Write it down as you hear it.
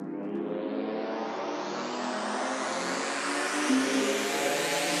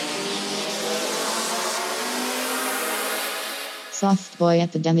SOFTBOY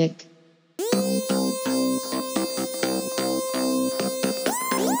epidemic.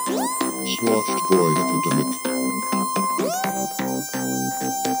 SOFTBOY epidemic.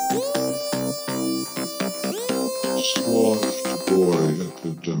 SOFTBOY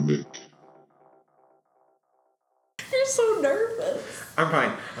epidemic. You're so nervous. I'm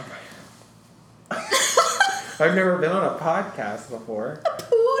fine. I've never been on a podcast before. A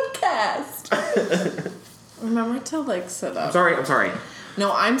podcast. Remember to sit up. I'm sorry.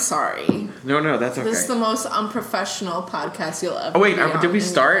 No, I'm sorry. No, that's okay. This is the most unprofessional podcast you'll ever. Oh wait, be on did we in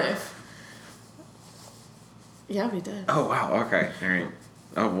start? your life. Yeah, we did. Oh wow, okay. Alright.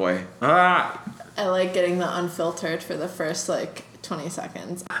 Oh boy. Ah! I like getting the unfiltered for the first 20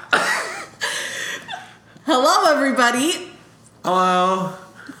 seconds. Hello, everybody. Hello.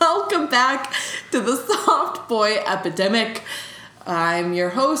 Welcome back to the SOFTBOY epidemic. I'm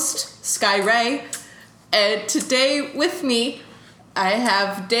your host, Sky Ray, and today with me, I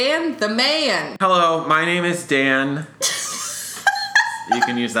have Dan the Man. Hello, my name is Dan. You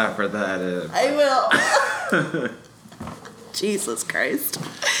can use that for the edit. I will. Jesus Christ.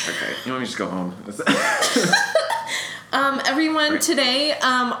 Okay, you want me to just go home? Everyone, Right. today,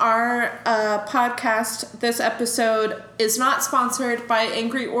 our podcast, this episode, is not sponsored by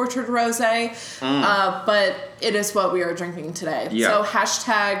Angry Orchard Rosé, but it is what we are drinking today. Yeah. So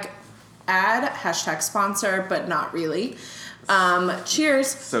hashtag ad, hashtag sponsor, but not really. Cheers.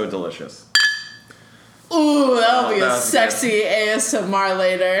 So delicious. Ooh, that'll be that a was sexy ASMR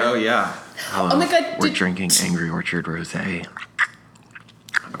later. Oh yeah. Oh my god, We're drinking Angry Orchard Rosé.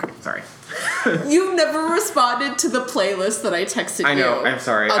 Okay, sorry. you've never responded to the playlist that I texted you. I know, I'm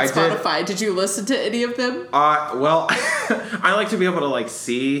sorry. On I did. Spotify. Did you listen to any of them? Well, I like to be able to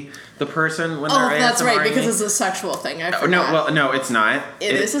see the person when they're ASMR. Oh, that's right, because it's a sexual thing. I forgot. No, it's not.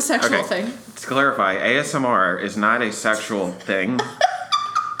 It is a sexual okay. thing. To clarify, ASMR is not a sexual thing.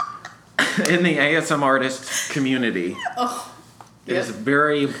 In the ASMR artist community, it is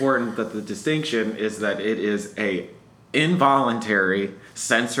very important that the distinction is that it is a involuntary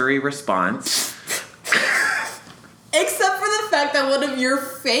sensory response. Except for the fact that one of your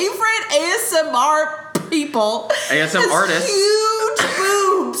favorite ASMR people ASM has artists. huge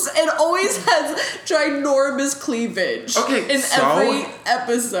boobs and always has ginormous cleavage. Okay, in so every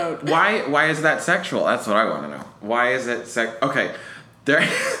episode. Why is that sexual? That's what I want to know. Why is it okay?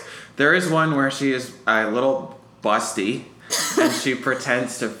 There is one where she is a little busty and she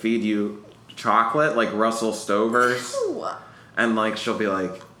pretends to feed you chocolate like Russell Stover's. Ew. And she'll be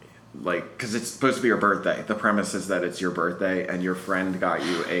like, because it's supposed to be your birthday. The premise is that it's your birthday and your friend got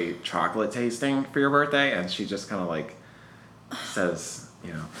you a chocolate tasting for your birthday, and she just kind of says,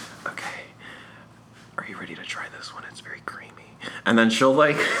 okay, are you ready to try this one? It's very creamy. And then she'll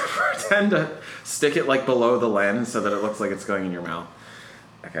pretend to stick it below the lens so that it looks like it's going in your mouth.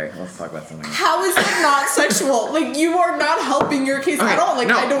 Okay, let's talk about something else. How is that not sexual? You are not helping your case at all.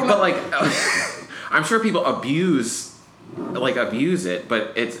 No, I don't know. But I'm sure people abuse it,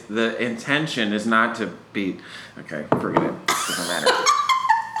 but the intention is not to be. Okay, forget it. It doesn't matter.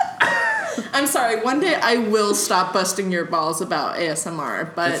 I'm sorry. One day I will stop busting your balls about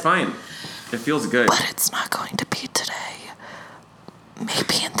ASMR, but It's fine. It feels good. But it's not going to be today.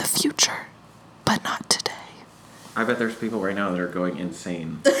 Maybe in the future, but not today. I bet there's people right now that are going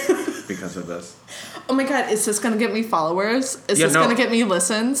insane because of this. Oh my god, is this going to get me followers? Is this going to get me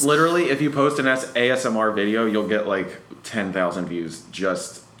listens? Literally, if you post an ASMR video, you'll get 10,000 views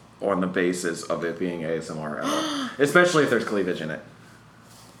just on the basis of it being ASMR. Especially if there's cleavage in it.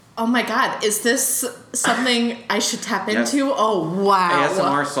 Oh my god, is this something I should tap Yes. into? Oh wow.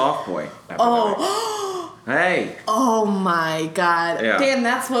 ASMR SOFTBOY. Oh. Hey. Oh my god. Yeah. Dan,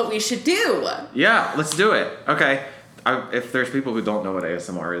 that's what we should do. Yeah, let's do it. Okay. If there's people who don't know what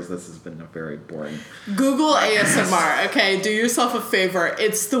ASMR is, this has been a very boring. Google ASMR, okay? Do yourself a favor.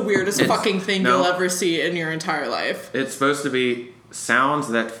 It's the weirdest fucking thing you'll ever see in your entire life. It's supposed to be sounds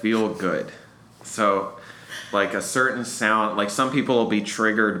that feel good. So, a certain sound, some people will be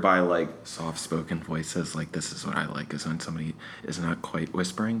triggered by soft-spoken voices. This is what I like, is when somebody is not quite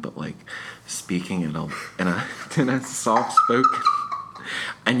whispering, but speaking in a soft-spoken,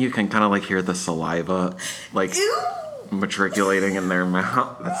 and you can kind of hear the saliva Ew. matriculating in their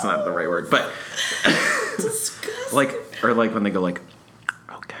mouth. That's not the right word, but Disgusting. or when they go okay,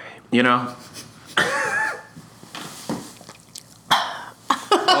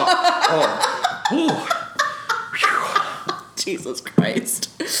 oh. Jesus Christ.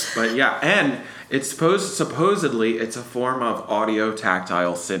 But yeah, and it's supposedly it's a form of audio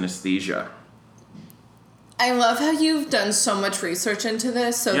tactile synesthesia. I love how you've done so much research into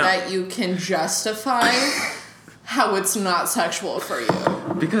this so that you can justify how it's not sexual for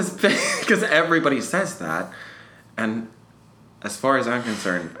you. Because everybody says that, and as far as I'm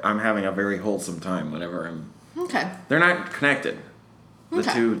concerned, I'm having a very wholesome time whenever I'm... Okay. They're not connected, the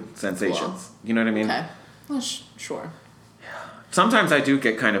Okay. two sensations. Cool. You know what I mean? Okay. Well, sure. Sometimes I do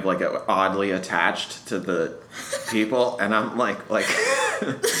get kind of like oddly attached to the people, and I'm like like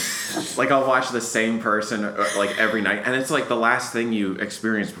I'll watch the same person like every night, and it's like the last thing you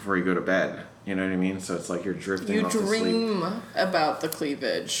experience before you go to bed. You know what I mean? So it's like you're drifting You off to sleep. dream about the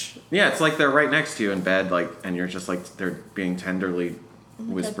cleavage. Yeah, it's like they're right next to you in bed, like, and you're just like they're being tenderly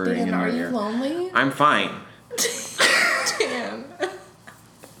whispering Dan, in your are ear. you lonely? I'm fine. Dan.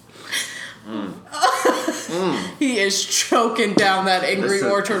 He is choking down that Angry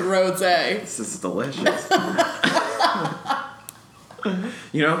Orchard Rosé. This is delicious.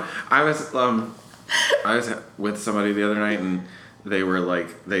 You know, I was with somebody the other night, and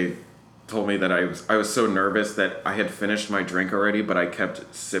they told me that I was so nervous that I had finished my drink already, but I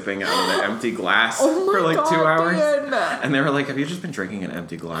kept sipping out of the empty glass for like 2 hours. Dan. And they were like, "Have you just been drinking an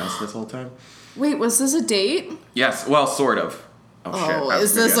empty glass this whole time?" Wait, was this a date? Yes, well, sort of. Oh, shit.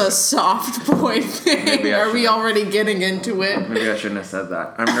 Is this a soft boy thing? Maybe I Are we shouldn't. already getting into it? Maybe I shouldn't have said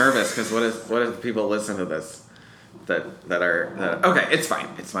that. I'm nervous because what if people listen to this that are okay? It's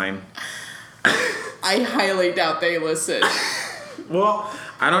fine. I highly doubt they listen. Well,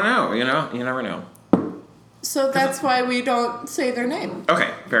 I don't know. You know, you never know. So that's why we don't say their name.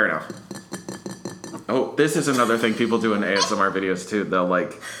 Okay, fair enough. Oh, this is another thing people do in ASMR videos too. They'll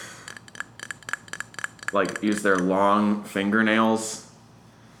like use their long fingernails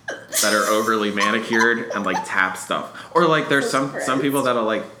that are overly manicured and like tap stuff. Or like there's some people that'll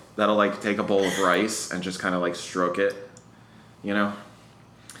like take a bowl of rice and just kind of like stroke it. You know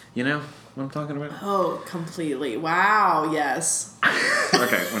what I'm talking about? Oh, completely. Wow, yes.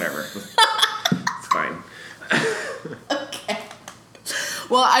 Okay, whatever. It's fine. Okay.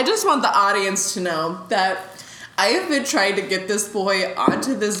 Well, I just want the audience to know that I have been trying to get this boy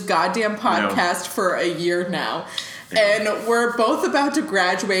onto this goddamn podcast for a year now. And we're both about to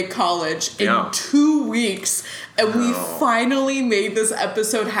graduate college in 2 weeks. And we finally made this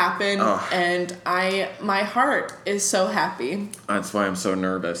episode happen. And my heart is so happy. That's why I'm so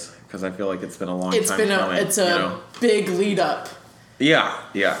nervous, because I feel like it's been a long time coming. It's a big lead up. Yeah,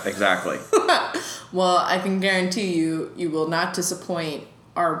 exactly. Well, I can guarantee you will not disappoint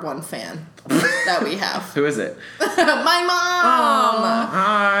our one fan that we have. Who is it? My mom!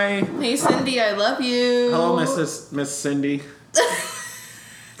 Hi. Hey, Cindy, I love you. Hello, Miss Cindy.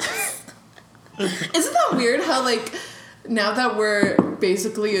 Isn't that weird how, like, now that we're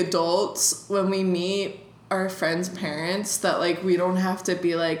basically adults, when we meet our friends' parents, that, like, we don't have to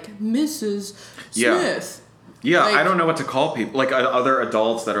be like, Mrs. Smith. Yeah, like, I don't know what to call people. Like, other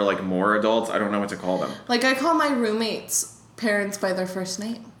adults that are, like, more adults, I don't know what to call them. Like, I call my roommates' parents by their first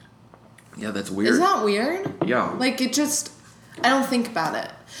name. Yeah, that's weird. Isn't that weird? Yeah. Like, it just... I don't think about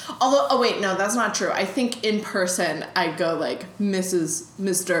it. Although, oh wait, no, that's not true. I think in person, I go like, Mrs.,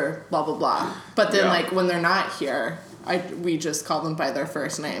 Mr., blah, blah, blah. But then, like, when they're not here, we just call them by their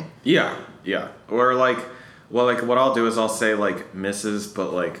first name. Yeah. Or, like, well, like, what I'll do is I'll say, like, Mrs.,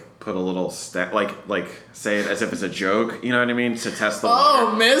 but, like, put a little like say it as if it's a joke, you know what I mean, to test the water.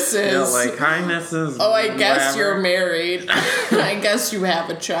 Oh, Mrs. You know, like, hi, Mrs. Oh, I guess whatever. you're married. I guess you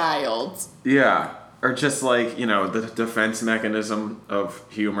have a child. Yeah. Or just, like, you know, the defense mechanism of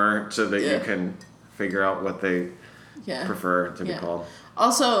humor so that you can figure out what they prefer to be called.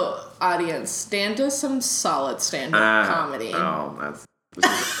 Also, audience, Dan does some solid stand-up comedy. Oh,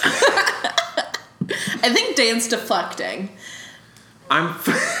 I think Dan's deflecting. I'm...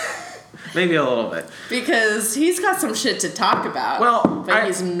 Maybe a little bit. Because he's got some shit to talk about. Well, but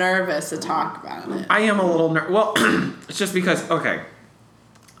he's nervous to talk about it. I am a little well, it's just because, okay,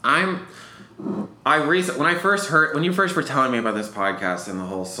 when you first were telling me about this podcast and the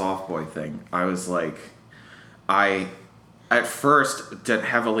whole SOFTBOY thing, I was like, I at first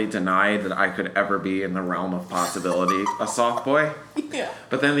heavily denied that I could ever be in the realm of possibility a SOFTBOY. Yeah.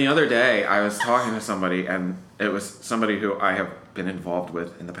 But then the other day I was talking to somebody, and it was somebody who I have been involved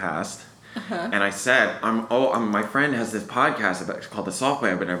with in the past. And I said, my friend has this podcast called the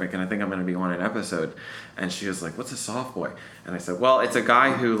SOFTBOY Epidemic, and I think I'm going to be on an episode. And she was like, what's a SOFTBOY? And I said, well, it's a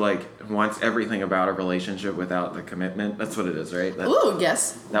guy who, like, wants everything about a relationship without the commitment. That's what it is, right? Ooh,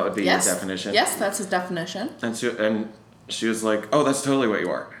 yes. That would be your definition? Yes, that's his definition. And she was like, oh, that's totally what you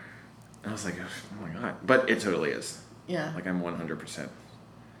are. And I was like, oh my God. But it totally is. Yeah. Like, I'm 100%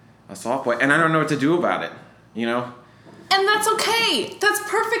 a SOFTBOY. And I don't know what to do about it, you know? And that's okay. That's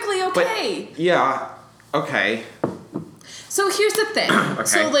perfectly okay. But, yeah, okay. So here's the thing. Okay.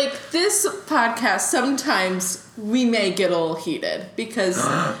 So, like, this podcast, sometimes we may get a little heated because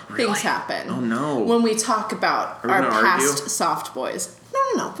Really? things happen. Oh, no. When we talk about Are we our gonna past argue? soft boys.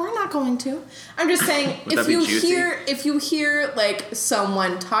 No, we're not going to. I'm just saying, Would that be juicy? if you hear, like,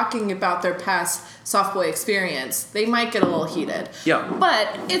 someone talking about their past soft boy experience, they might get a little heated. Yeah. But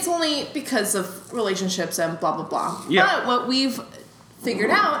it's only because of relationships and blah, blah, blah. Yeah. But what we've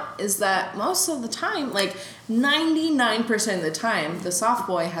figured out is that most of the time, like 99% of the time, the soft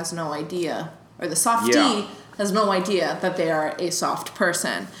boy has no idea, or the softie Yeah. has no idea that they are a soft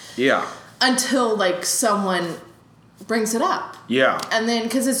person Yeah. until like someone brings it up. Yeah. And then,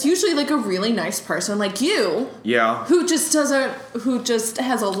 because it's usually like a really nice person like you, Yeah. who just has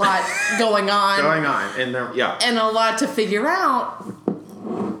a lot going on. Going on. And there, yeah. And a lot to figure out,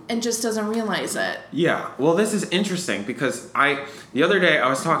 and just doesn't realize it. Yeah. Well, this is interesting because the other day I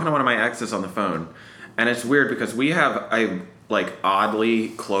was talking to one of my exes on the phone, and it's weird because we have a like oddly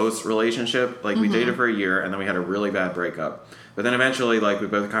close relationship. Like we dated for a year, and then we had a really bad breakup. But then eventually, like we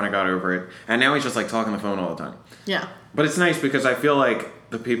both kind of got over it, and now he's just like talking on the phone all the time. Yeah. But it's nice because I feel like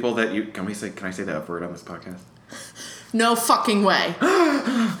the people that you can I say the F word on this podcast? No fucking way.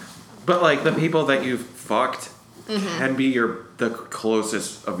 But like the people that you've fucked can be the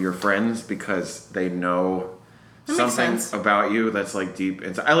closest of your friends because they know That makes something sense. about you that's like deep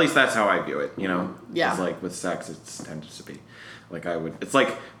inside. At least that's how I view it, you know? Yeah. It's like with sex, it tends to be. Like it's like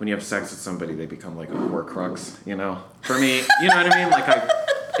when you have sex with somebody, they become like a Horcrux, you know? For me, you know what I mean? Like I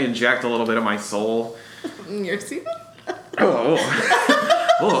inject a little bit of my soul. You're seeing? Oh.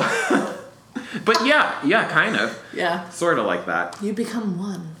 But yeah, kind of. Yeah. Sort of like that. You become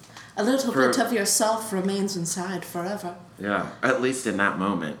one. A little bit of yourself remains inside forever. Yeah, at least in that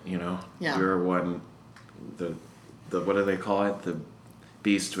moment, you know. Yeah. You're one, the what do they call it? The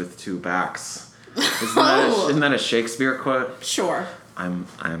beast with two backs. Isn't that a Shakespeare quote? Sure. I'm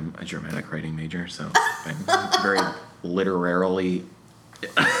a Germanic writing major, so I'm very literarily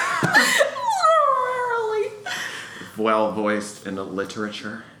well voiced in the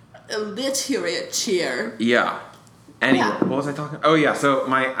literature. Literature. Yeah. Anyway, Yeah. what was I talking? Oh yeah, so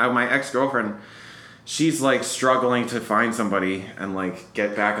my ex-girlfriend, she's like struggling to find somebody and like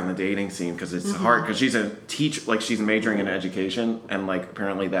get back on the dating scene because it's hard because she's a teacher, like she's majoring in education, and like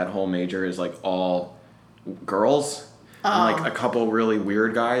apparently that whole major is like all girls and like a couple really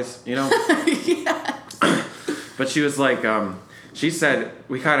weird guys, you know. Yeah. But she was like, she said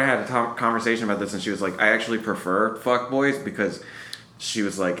we kind of had a conversation about this, and she was like, I actually prefer fuckboys because she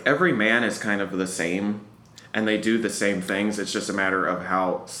was like, every man is kind of the same. And they do the same things. It's just a matter of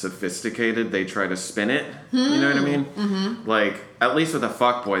how sophisticated they try to spin it. You know what I mean? Mm-hmm. Like, at least with a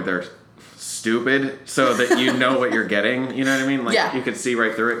fuckboy, they're stupid so that you know what you're getting. You know what I mean? Like, you can see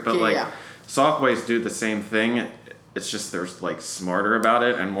right through it. But, soft boys do the same thing. It's just they're, like, smarter about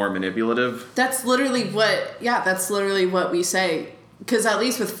it and more manipulative. That's literally what we say. Because at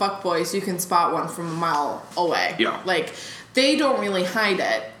least with fuckboys, you can spot one from a mile away. Yeah. Like, they don't really hide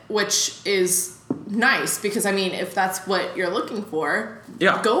it, which is nice because I mean if that's what you're looking for,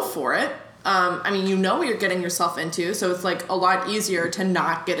 go for it. I mean you know what you're getting yourself into, so it's like a lot easier to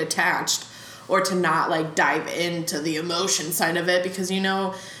not get attached or to not like dive into the emotion side of it because you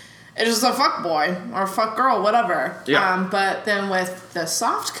know it's just a fuck boy or fuck girl, whatever. But then with the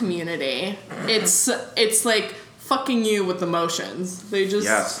soft community, it's like fucking you with emotions. They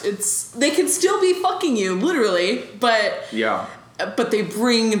just they can still be fucking you literally, but but they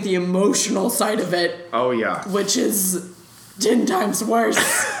bring the emotional side of it. Oh, yeah. Which is 10 times worse.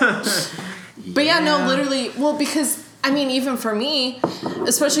 But no, literally, well, because, I mean, even for me,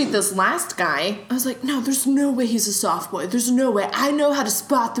 especially this last guy, I was like, no, there's no way he's a soft boy. There's no way. I know how to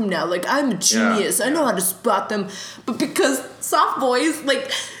spot them now. Like, I'm a genius. I know how to spot them. But because soft boys,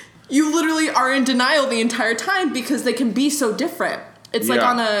 like, you literally are in denial the entire time because they can be so different. It's like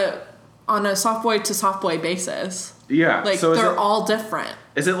on a soft boy to soft boy basis. Yeah. Like, so they're all different.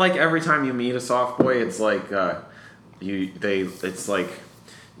 Is it like every time you meet a soft boy, it's like it's like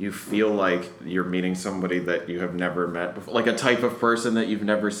you feel like you're meeting somebody that you have never met before, like a type of person that you've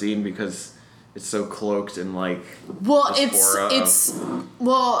never seen because it's so cloaked in like well,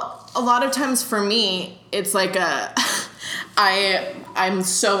 a lot of times for me, it's like I'm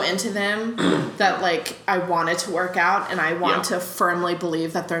so into them that like I want it to work out and I want to firmly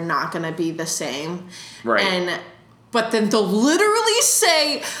believe that they're not going to be the same. Right. But then they'll literally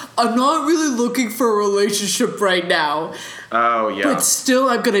say, I'm not really looking for a relationship right now. Oh, yeah. But still,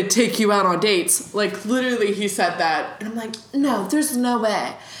 I'm going to take you out on dates. Like, literally, he said that. And I'm like, no, there's no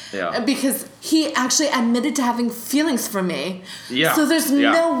way. Yeah. Because he actually admitted to having feelings for me. Yeah. So there's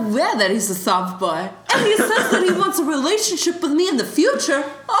no way that he's a soft boy. And he says that he wants a relationship with me in the future.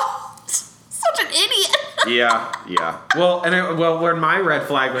 Oh, such an idiot. Yeah. Well, where my red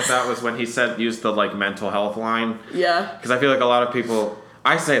flag with that was when he said use the like mental health line. Yeah. Because I feel like a lot of people,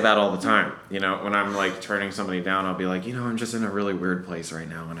 I say that all the time. You know, when I'm like turning somebody down, I'll be like, I'm just in a really weird place right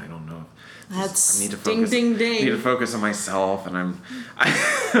now, and I don't know. That's I need to focus, ding, ding, ding. I need to focus on myself, and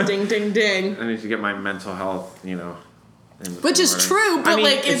ding, ding, ding. I need to get my mental health, Which is true, but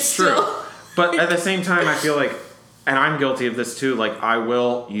it's true. still. But at the same time, I feel like, and I'm guilty of this too, like I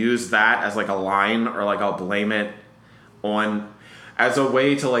will use that as like a line, or like I'll blame it on, as a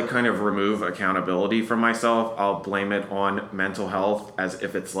way to like kind of remove accountability from myself. I'll blame it on mental health as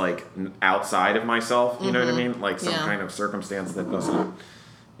if it's like outside of myself, you know what I mean? Like some kind of circumstance that doesn't,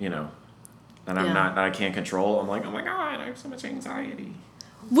 that I'm not, that I can't control. I'm like, oh my God, I have so much anxiety.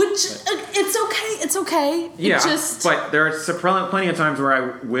 Which, it's okay. Yeah, but there are plenty of times where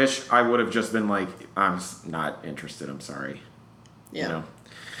I wish I would have just been like, I'm not interested, I'm sorry. Yeah.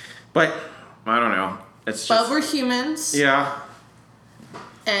 But, I don't know. It's just... But we're humans. Yeah.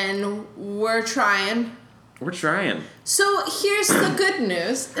 And we're trying. We're trying. So here's the good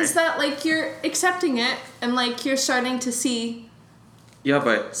news, is that, like, you're accepting it, and, like, you're starting to see... Yeah,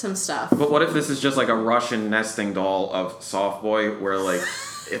 but... some stuff. But what if this is just like a Russian nesting doll of SOFTBOY where like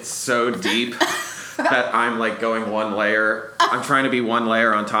it's so deep that I'm like going one layer. I'm trying to be one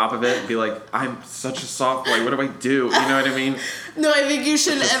layer on top of it and be like, I'm such a SOFTBOY. What do I do? You know what I mean? No, I think you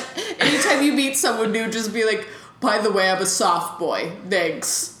should, anytime you meet someone new, just be like, by the way, I'm a SOFTBOY.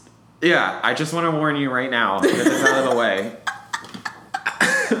 Thanks. Yeah, I just want to warn you right now, get this out of the way.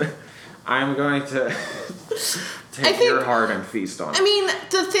 I'm going to... Take your heart and feast on it. I mean,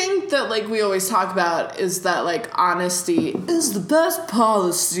 the thing that, like, we always talk about is that, like, honesty is the best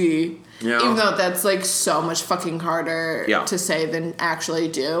policy. Yeah. Even though that's, like, so much fucking harder to say than actually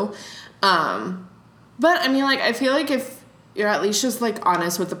do. But, I mean, like, I feel like if you're at least just, like,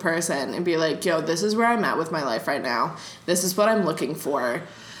 honest with the person and be like, yo, this is where I'm at with my life right now. This is what I'm looking for.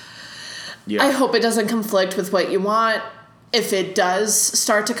 Yeah. I hope it doesn't conflict with what you want. If it does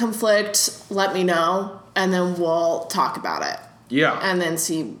start to conflict, let me know. And then we'll talk about it. Yeah. And then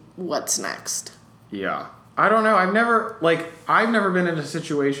see what's next. Yeah. I don't know. I've never been in a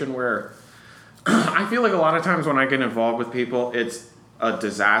situation where I feel like a lot of times when I get involved with people, it's a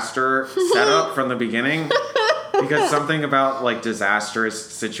disaster setup from the beginning. Because something about like disastrous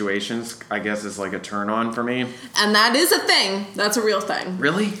situations, I guess, is like a turn on for me. And that is a thing. That's a real thing.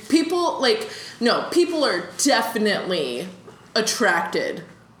 Really? People are definitely attracted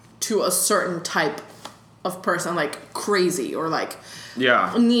to a certain type of person, like crazy or like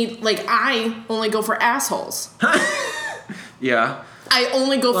I only go for assholes. Yeah. I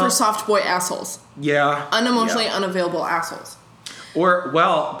only go for SOFTBOY assholes. Yeah. Unemotionally unavailable assholes.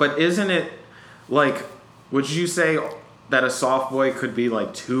 But isn't it like, would you say that a SOFTBOY could be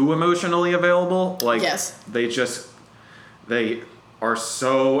like too emotionally available? Like, yes. They are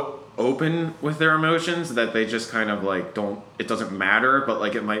so open with their emotions that they just kind of like it doesn't matter, but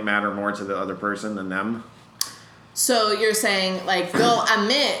like it might matter more to the other person than them. So you're saying like they'll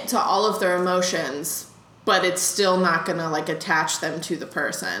admit to all of their emotions, but it's still not gonna like attach them to the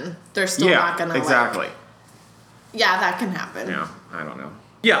person. They're still not gonna exactly. Yeah, that can happen. Yeah, I don't know.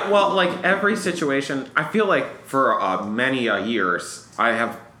 Yeah, well, like every situation, I feel like for many years, I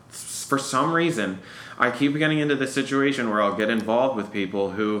have, for some reason, I keep getting into this situation where I'll get involved with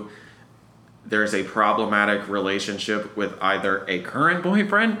people who there's a problematic relationship with either a current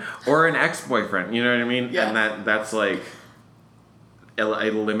boyfriend or an ex-boyfriend. You know what I mean? Yeah. And that's like a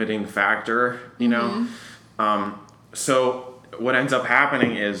limiting factor, you know? So what ends up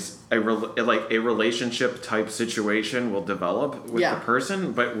happening is a relationship type situation will develop with the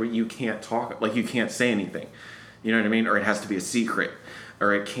person, but you can't talk, like you can't say anything. You know what I mean? Or it has to be a secret,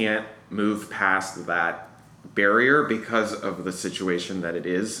 or it can't move past that barrier because of the situation that it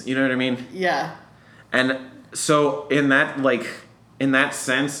is. You know what I mean? Yeah. And so in that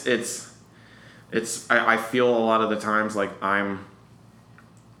sense, I feel a lot of the times like I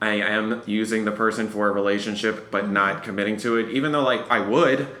am using the person for a relationship but not committing to it, even though like I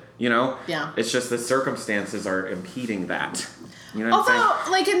would, you know? Yeah. It's just the circumstances are impeding that. You know what I'm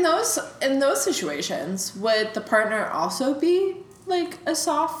saying? Like in those situations, would the partner also be like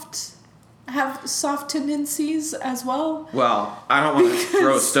have soft tendencies as well? Well, I don't want to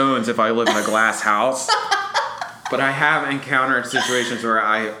throw stones if I live in a glass house. But I have encountered situations where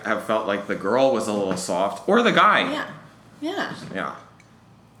I have felt like the girl was a little soft, or the guy. Yeah. Yeah. Yeah.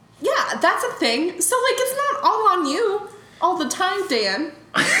 Yeah, that's a thing. So, like, it's not all on you all the time, Dan.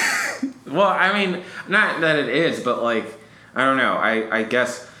 Well, I mean, not that it is, but like, I don't know. I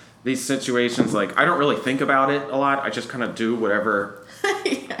guess these situations, like, I don't really think about it a lot. I just kind of do whatever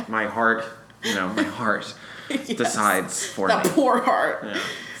my heart, my heart decides for that me. poor heart. Yeah,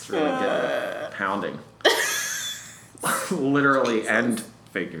 it's really good. Pounding. Literally and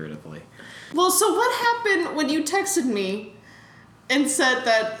figuratively. Well, so what happened when you texted me and said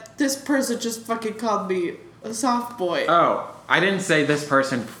that this person just fucking called me a soft boy? Oh, I didn't say this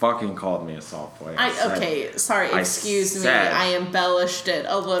person fucking called me a soft boy. Excuse me. I embellished it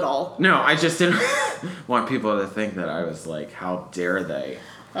a little. No, I just didn't want people to think that I was like, how dare they?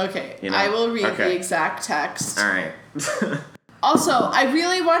 Okay, I will read the exact text. All right. Also, I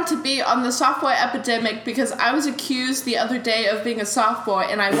really want to be on the soft boy epidemic because I was accused the other day of being a soft boy,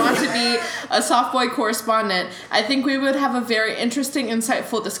 and I want to be a soft boy correspondent. I think we would have a very interesting,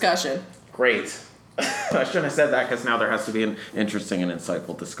 insightful discussion. Great. I shouldn't have said that because now there has to be an interesting and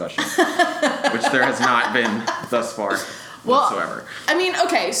insightful discussion, which there has not been thus far whatsoever. I mean,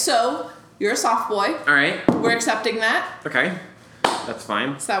 okay, so you're a soft boy. All right. We're accepting that. Okay. That's fine.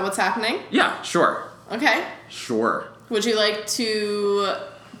 Is that what's happening? Yeah, sure. Okay. Sure. Would you like to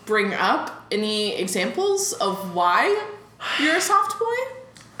bring up any examples of why you're a soft boy?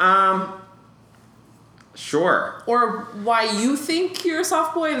 Sure. Or why you think you're a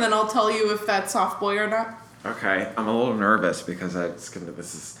soft boy, and then I'll tell you if that's soft boy or not. Okay, I'm a little nervous because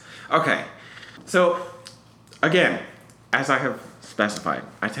okay. So, again, as I have specified,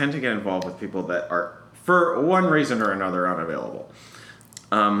 I tend to get involved with people that are, for one reason or another, unavailable.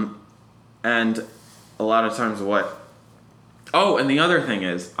 And a lot of times and the other thing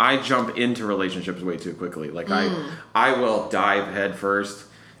is, I jump into relationships way too quickly. Like, I will dive headfirst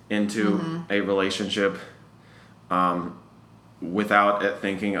into a relationship without it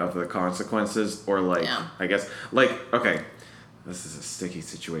thinking of the consequences or, like, I guess, like, okay, this is a sticky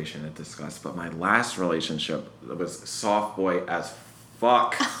situation to discuss, but my last relationship was soft boy as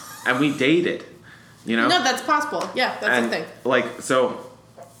fuck, and we dated, No, that's possible. Yeah, that's a thing. Like, so,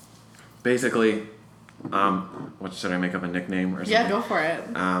 basically... what should I make up a nickname or something? Yeah, go for it.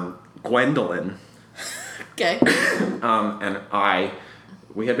 Gwendolyn. Okay. And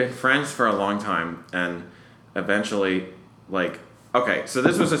we had been friends for a long time, and eventually, like, okay, so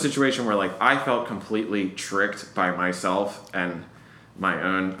this was a situation where, like, I felt completely tricked by myself and my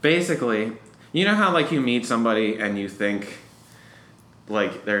own. Basically, you know how, like, you meet somebody and you think,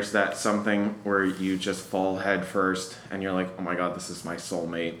 like, there's that something where you just fall head first and you're like, oh my god, this is my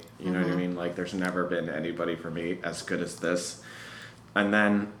soulmate. You know what I mean? Like, there's never been anybody for me as good as this. And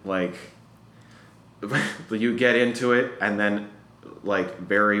then, like, you get into it, and then, like,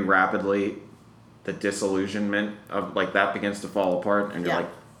 very rapidly, the disillusionment of, like, that begins to fall apart, and you're like,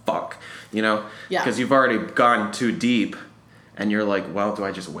 fuck. Yeah. Because you've already gone too deep, and you're like, well, do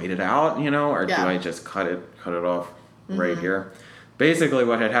I just wait it out, or do I just cut it off right here? Basically,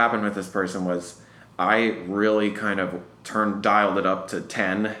 what had happened with this person was I really kind of dialed it up to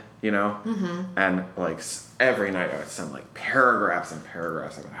 10, and, like, every night I would send, like, paragraphs and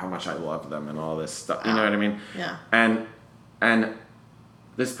paragraphs about how much I loved them and all this stuff. You know what I mean? Yeah. And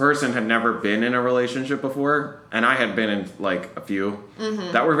this person had never been in a relationship before, and I had been in, like, a few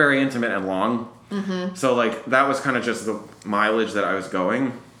that were very intimate and long. So, like, that was kind of just the mileage that I was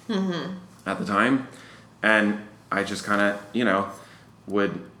going at the time. And I just kind of,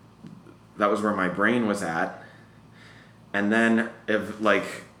 that was where my brain was at. And then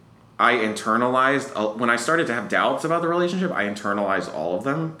I internalized, when I started to have doubts about the relationship, I internalized all of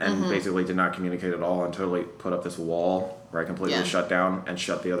them and basically did not communicate at all and totally put up this wall where I completely shut down and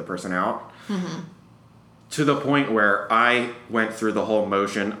shut the other person out. To the point where I went through the whole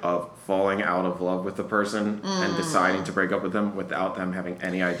motion of falling out of love with the person and deciding to break up with them without them having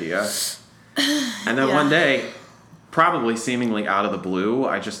any idea. And then one day, probably seemingly out of the blue,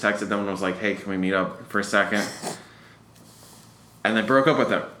 I just texted them and was like, hey, can we meet up for a second? And then broke up with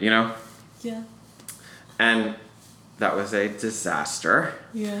them, Yeah. And that was a disaster.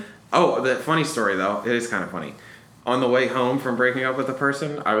 Yeah. Oh, the funny story, though, it is kind of funny. On the way home from breaking up with the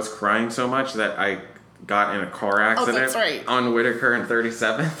person, I was crying so much that I got in a car accident on Whitaker and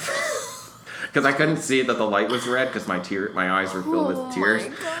 37th. Because I couldn't see that the light was red because my eyes were filled with tears.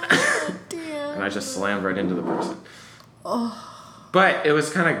 And I just slammed right into the person. But it was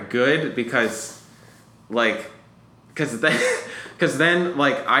kind of good because then,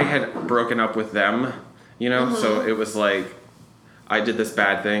 like, I had broken up with them, so it was like, I did this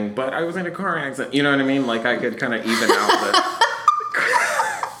bad thing, but I was in a car accident, you know what I mean? Like, I could kind of even out the...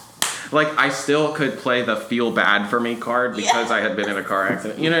 Like, I still could play the feel bad for me card because I had been in a car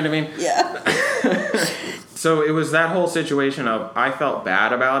accident, you know what I mean? Yeah. so it was that whole situation of I felt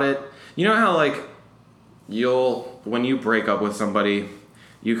bad about it. You know how like when you break up with somebody,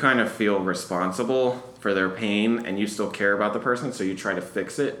 you kind of feel responsible for their pain and you still care about the person, so you try to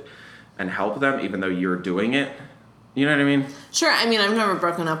fix it and help them even though you're doing it. You know what I mean? Sure. I mean, I've never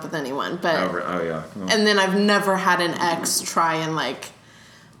broken up with anyone, but oh yeah. Oh. And then I've never had an ex try and like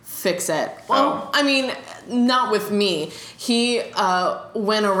fix it. Well, I mean, not with me. He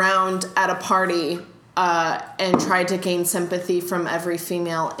went around at a party and tried to gain sympathy from every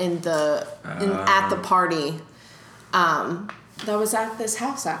female at the party. That was at this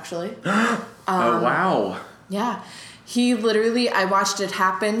house, actually. Oh, wow. Yeah. He literally, I watched it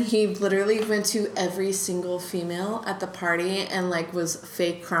happen. He literally went to every single female at the party and, like, was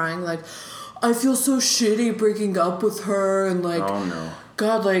fake crying. Like, I feel so shitty breaking up with her. And, like, oh, no.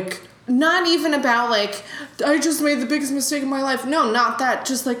 God, like, not even about, like, I just made the biggest mistake of my life. No, not that.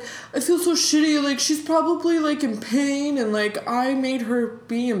 Just, like, I feel so shitty. Like, she's probably, like, in pain. And, like, I made her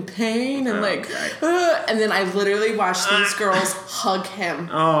be in pain. And, like, and then I literally watched these girls hug him.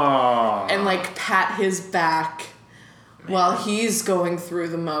 Oh. And, like, pat his back. Man. While he's going through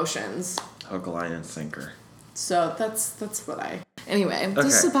the motions. Hook, line, and sinker. So that's what I... Anyway,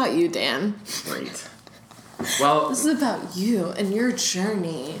 This is about you, Dan. Great. Well... This is about you and your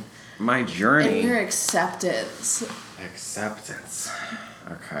journey. My journey? And your acceptance. Acceptance.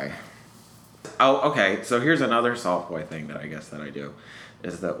 Okay. Oh, okay. So here's another SOFTBOY thing that I guess that I do.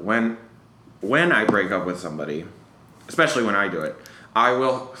 Is that when I break up with somebody, especially when I do it, I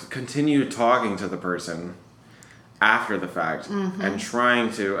will continue talking to the person after the fact and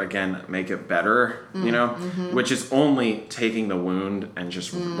trying to again make it better, you know, which is only taking the wound and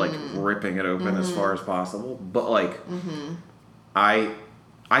just like ripping it open as far as possible. But like I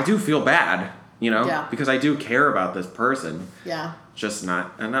do feel bad, you know, because I do care about this person. Yeah. Just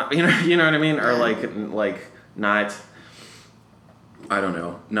not enough, you know what I mean? Or like not, I don't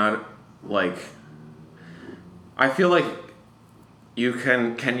know, not like, I feel like you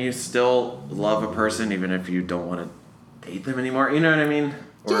can you still love a person even if you don't want to date them anymore? You know what I mean?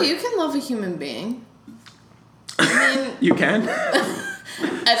 Or, yeah, you can love a human being. I mean, you can.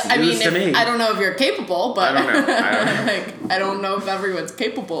 I don't know if you're capable, but I don't know. Like, I don't know if everyone's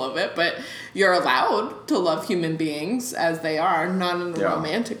capable of it, but you're allowed to love human beings as they are, not in a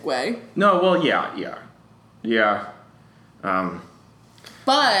romantic way. No, well, yeah.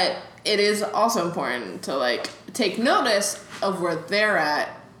 But it is also important to like take notice of where they're at.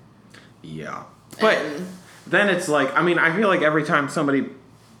 Yeah. But then it's like, I mean, I feel like every time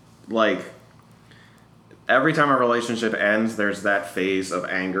a relationship ends, there's that phase of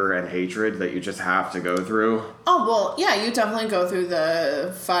anger and hatred that you just have to go through. Oh, well, yeah, you definitely go through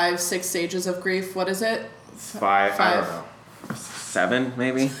the 5-6 stages of grief. What is it? Five. I don't know. 7,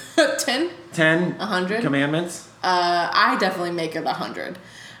 maybe? 10? 10? 100? Commandments? I definitely make it 100.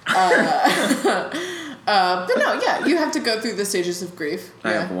 But no, yeah, you have to go through the stages of grief.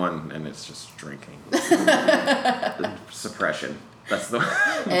 I have one, and it's just drinking. Suppression. That's the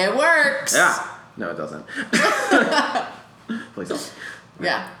one. It works. Yeah. No, it doesn't. Please don't.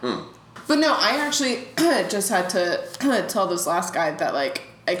 Yeah. But no, I actually just had to tell this last guy that, like,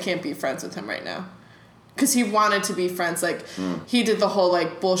 I can't be friends with him right now. Because he wanted to be friends. Like, he did the whole,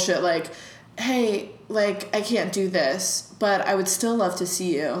 like, bullshit, like, hey, like, I can't do this, but I would still love to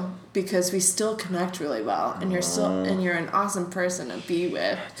see you because we still connect really well. And you're an awesome person to be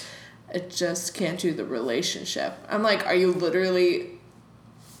with. I just can't do the relationship. I'm like, are you literally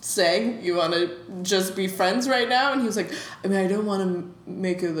saying you want to just be friends right now? And he was like, I mean, I don't want to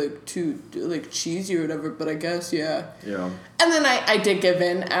make it like too like cheesy or whatever, but I guess yeah. And then I did give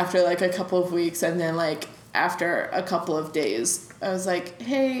in after like a couple of weeks, and then like after a couple of days I was like,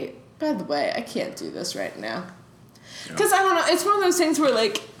 hey, by the way, I can't do this right now, because I don't know, it's one of those things where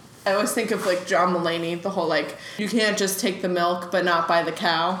like I always think of like John Mulaney, the whole like, you can't just take the milk but not buy the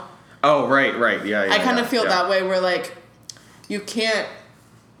cow. Oh, right, yeah. I kind of feel that way, where like you can't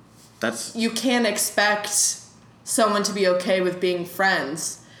expect someone to be okay with being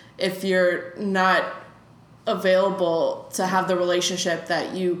friends if you're not available to have the relationship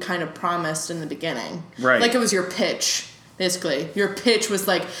that you kind of promised in the beginning. Right. Like it was your pitch, basically. Your pitch was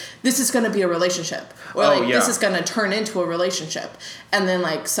like, this is going to be a relationship. Or this is going to turn into a relationship. And then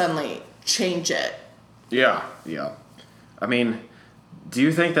like suddenly change it. Yeah. I mean, do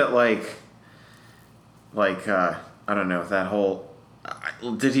you think that like I don't know, that whole...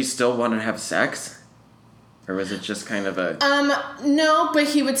 Did he still want to have sex? Or was it just kind of a... No, but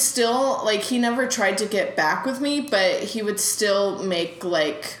he would still, like, he never tried to get back with me, but he would still make,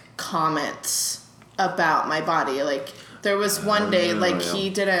 like, comments about my body. Like, There was one day, like, yeah. he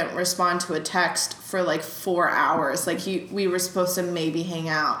didn't respond to a text for, like, 4 hours. Like, we were supposed to maybe hang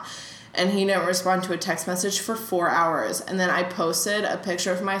out. And he didn't respond to a text message for 4 hours. And then I posted a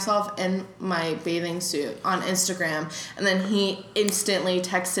picture of myself in my bathing suit on Instagram. And then he instantly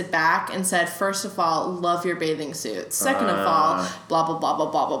texted back and said, first of all, love your bathing suit. Second of all, blah, blah, blah,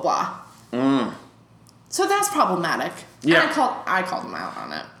 blah, blah, blah, blah. So that's problematic. Yeah. And I called him out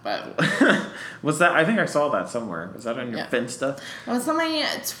on it, but... Was that... I think I saw that somewhere. Was that on your Yeah. Finsta? It was on my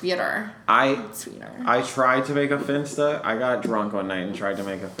Twitter. Twitter. I tried to make a Finsta. I got drunk one night and tried to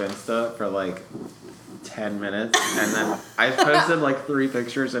make a Finsta for like 10 minutes. And then I posted like 3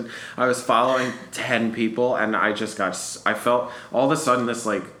 pictures and I was following 10 people and I just got... I felt all of a sudden this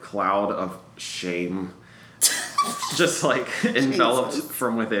like cloud of shame just like enveloped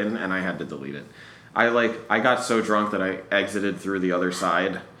from within and I had to delete it. I got so drunk that I exited through the other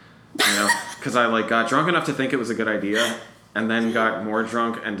side, you know, because I like got drunk enough to think it was a good idea, and then got more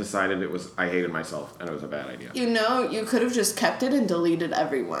drunk and decided I hated myself and it was a bad idea. You know, you could have just kept it and deleted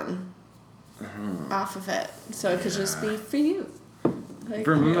everyone off of it, so it could just be for you. Like,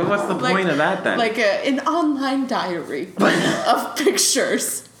 What's the point of that then? Like an online diary of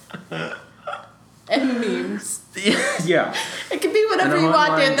pictures and memes. Yeah. It can be whatever An you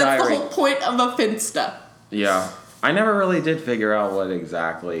want, online Dan. That's diary. the whole point of a Finsta. Yeah. I never really did figure out what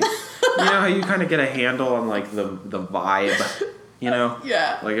exactly. You know how you kind of get a handle on like the vibe, you know?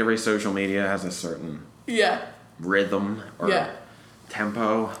 Yeah. Like every social media has a certain Yeah. rhythm or Yeah.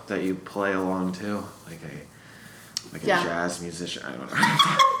 tempo that you play along to, like a Yeah. jazz musician. I don't know.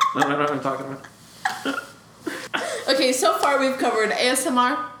 I don't know what I'm talking about. Okay, so far we've covered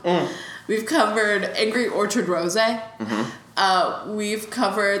ASMR. We've covered Angry Orchard Rosé. We've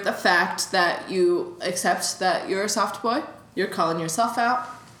covered the fact that you accept that you're a soft boy. You're calling yourself out.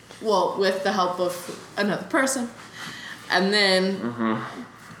 Well, with the help of another person. And then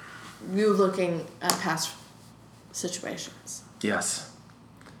you looking at past situations. Yes.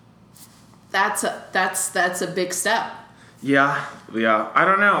 That's a big step. Yeah. I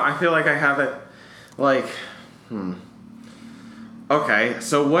don't know. I feel like I haven't, like, Okay,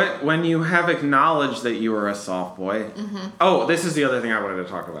 so when you have acknowledged that you are a soft boy... Oh, this is the other thing I wanted to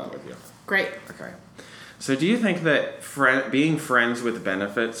talk about with you. Great. Okay. So do you think that being friends with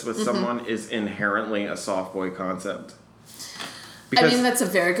benefits with someone is inherently a soft boy concept? I mean, that's a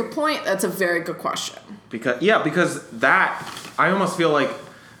very good point. That's a very good question. Because that... I almost feel like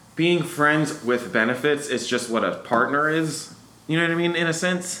being friends with benefits is just what a partner is. You know what I mean, in a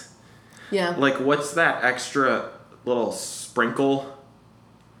sense? Yeah. Like, what's that extra little sprinkle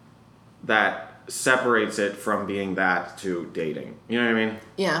that separates it from being that to dating? You know what I mean?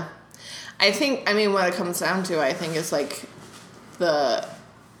 Yeah. I mean, what it comes down to, I think, is, like, the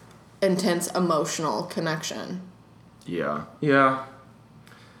intense emotional connection. Yeah.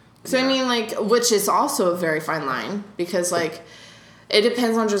 So, I mean, like, which is also a very fine line, because, like, it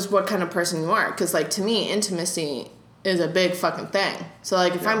depends on just what kind of person you are. Because, like, to me, intimacy is a big fucking thing. So,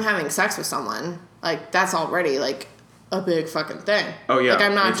 like, if I'm having sex with someone, like, that's already, like, a big fucking thing. Oh, yeah. Like,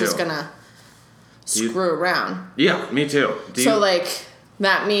 I'm not me just too. gonna screw around. Yeah, me too. Like,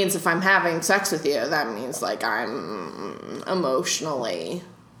 that means if I'm having sex with you, that means, like, I'm emotionally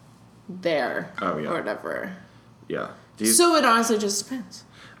there. Oh, yeah. Or whatever. Yeah. So it honestly just depends.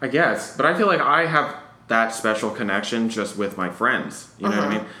 I guess. But I feel like I have that special connection just with my friends. You know what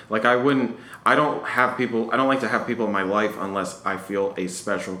I mean? Like, I don't like to have people in my life unless I feel a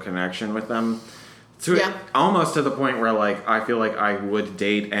special connection with them. Almost to the point where, like, I feel like I would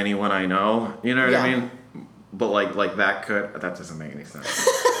date anyone I know. You know what I mean? But, like that doesn't make any sense.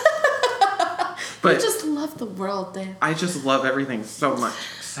 But I just love the world, Dan. I just love everything so much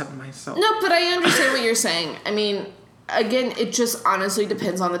except myself. No, but I understand what you're saying. I mean, again, it just honestly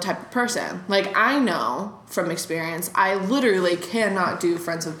depends on the type of person. Like, I know from experience, I literally cannot do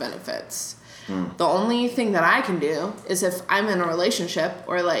friends with benefits. The only thing that I can do is if I'm in a relationship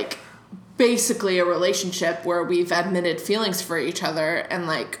or, like, basically a relationship where we've admitted feelings for each other and,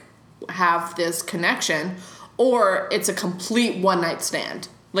 like, have this connection, or it's a complete one-night stand.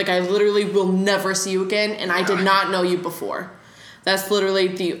 Like, I literally will never see you again, and I did not know you before. That's literally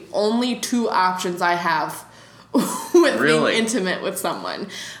the only 2 options I have with being intimate with someone.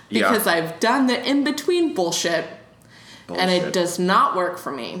 Because I've done the in-between bullshit, and it does not work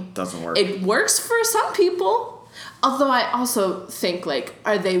for me. Doesn't work. It works for some people. Although I also think, like,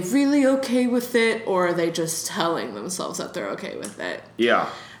 are they really okay with it, or are they just telling themselves that they're okay with it? Yeah.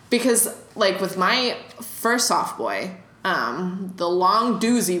 Because, like, with my first soft boy, the long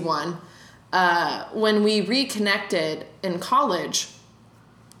doozy one, when we reconnected in college,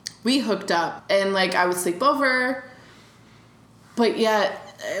 we hooked up, and, like, I would sleep over, but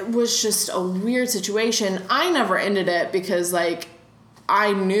yet it was just a weird situation. I never ended it because, like,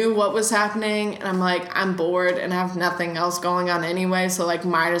 I knew what was happening, and I'm like, I'm bored and I have nothing else going on anyway, so, like,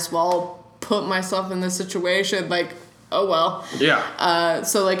 might as well put myself in this situation. Like, oh well. Yeah.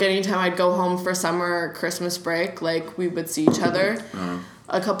 So, like, anytime I'd go home for summer or Christmas break, like, we would see each other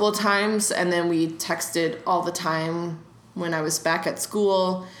a couple of times, and then we texted all the time when I was back at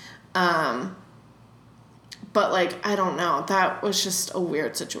school. But, like, I don't know. That was just a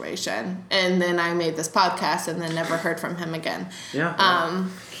weird situation. And then I made this podcast and then never heard from him again. Yeah.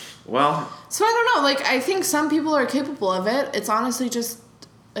 Well. So, I don't know. Like, I think some people are capable of it. It's honestly just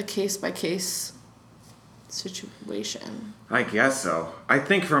a case-by-case situation. I guess so. I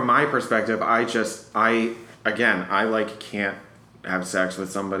think from my perspective, I like can't have sex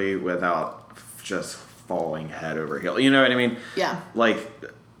with somebody without just falling head over heels. You know what I mean? Yeah. Like,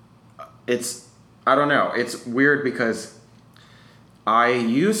 I don't know. It's weird because I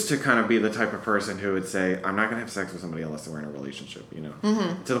used to kind of be the type of person who would say, I'm not going to have sex with somebody unless we're in a relationship, you know?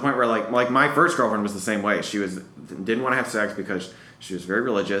 Mm-hmm. To the point where, like my first girlfriend was the same way. She didn't want to have sex because she was very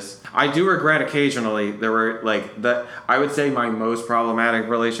religious. I do regret occasionally there were, like, I would say my most problematic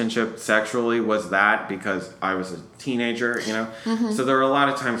relationship sexually was that because I was a teenager, you know? Mm-hmm. So there were a lot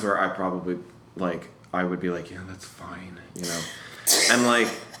of times where I probably, like, I would be like, yeah, that's fine, you know? And, like,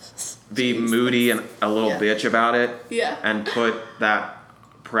 be moody and a little bitch about it. Yeah. And put that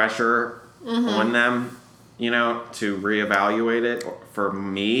pressure on them, you know, to reevaluate it for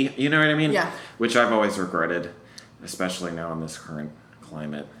me. You know what I mean? Yeah. Which I've always regretted, especially now in this current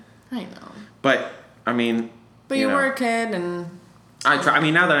climate. I know. But, I mean... But you were a kid and... I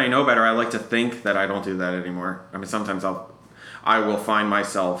mean, now that I know better, I like to think that I don't do that anymore. I mean, sometimes I will find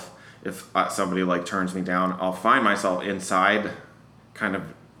myself, if somebody, like, turns me down, I'll find myself inside kind of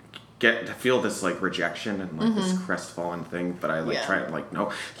feel this, like, rejection and, like, this crestfallen thing, but I, like, try, like,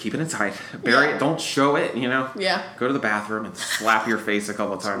 no, keep it inside, bury it, don't show it, you know? Yeah. Go to the bathroom and slap your face a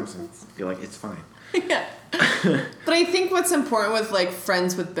couple times and be like, it's fine. Yeah. But I think what's important with, like,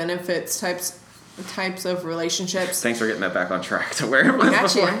 friends with benefits types of relationships... Thanks for getting that back on track to where it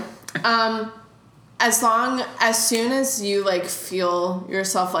was before. As soon as you, like, feel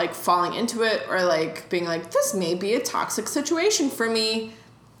yourself, like, falling into it or, like, being like, this may be a toxic situation for me...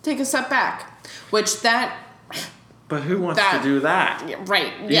 Take a step back, But who wants to do that?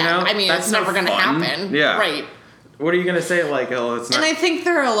 Right. Yeah. You know? I mean, That's it's never going to fun. happen. Yeah. Right. What are you going to say? Like, oh, it's not. And I think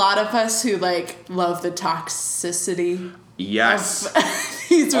there are a lot of us who, like, love the toxicity yes. of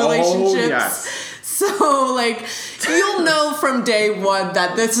these relationships. Oh, yes. So, like, you'll know from day one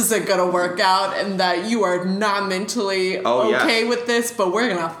that this isn't going to work out and that you are not mentally okay with this, but we're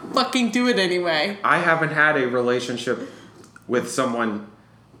going to fucking do it anyway. I haven't had a relationship with someone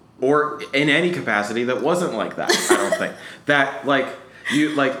or in any capacity that wasn't like that. I don't think that, like,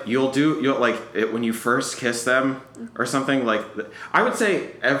 you'll like it when you first kiss them or something. Like, I would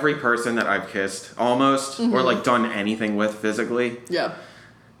say every person that I've kissed almost or, like, done anything with physically. Yeah.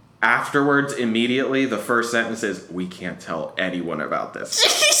 Afterwards, immediately, the first sentence is, we can't tell anyone about this.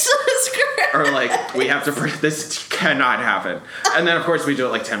 Jesus Christ. Or, like, we have to, this cannot happen. And then, of course, we do it,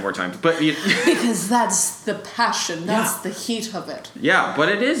 like, 10 more times. But because that's the passion. That's the heat of it. Yeah, but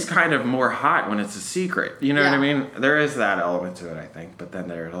it is kind of more hot when it's a secret. You know what I mean? There is that element to it, I think. But then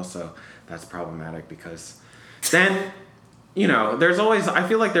there's also, that's problematic because then, you know, I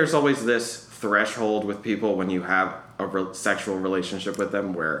feel like there's always this threshold with people when you have a sexual relationship with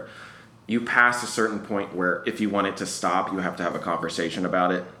them where you pass a certain point where if you want it to stop, you have to have a conversation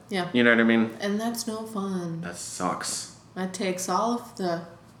about it. Yeah. You know what I mean? And that's no fun. That sucks. That takes all of the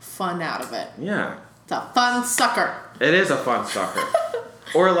fun out of it. Yeah. It's a fun sucker. It is a fun sucker.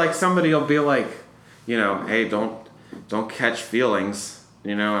 Or, like, somebody will be like, you know, hey, don't catch feelings,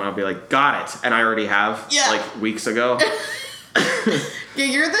 you know, and I'll be like, got it. And I already have, like, weeks ago. Yeah,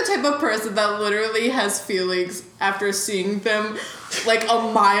 you're the type of person that literally has feelings after seeing them, like,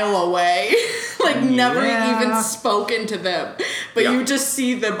 a mile away. Like, never even spoken to them. But you just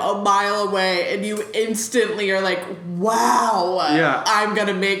see them a mile away, and you instantly are like, wow, I'm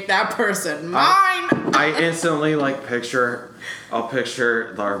gonna make that person mine. I instantly, like, I'll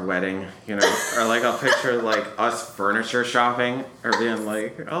picture our wedding, you know, or, like, I'll picture, like, us furniture shopping, or being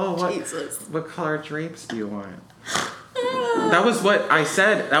like, oh, what color drapes do you want? That was what I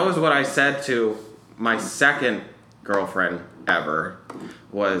said. That was what I said to my second girlfriend ever.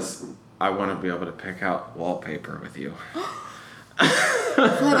 Was I want to be able to pick out wallpaper with you.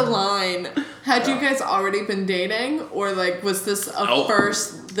 What a line! Had you guys already been dating, or, like, was this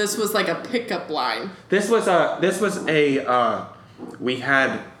first? This was like a pickup line. This was we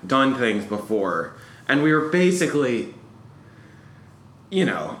had done things before, and we were basically you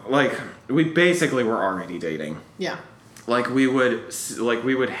know, like, we basically were already dating. Yeah. Like, we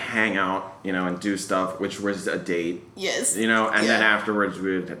would hang out, you know, and do stuff, which was a date. Yes. You know, and Yeah. then afterwards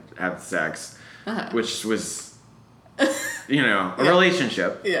we would have sex, which was, you know, a Yeah.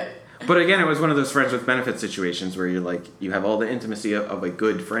 relationship. Yeah. But again, it was one of those friends with benefits situations where you're like, you have all the intimacy of a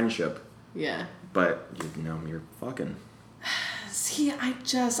good friendship, Yeah. but, you know, you're fucking. See,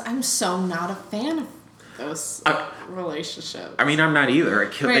 I'm so not a fan of those relationships. I mean, I'm not either.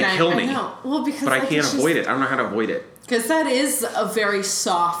 They kill me. I know. Well, because But I like, can't it's avoid it. I don't know how to avoid it. Because that is a very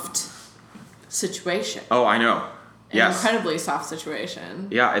soft situation. Oh, I know. An Yes. incredibly soft situation.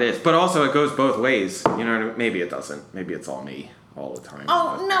 Yeah, it is. But also, it goes both ways. You know what I mean? Maybe it doesn't. Maybe it's all me all the time.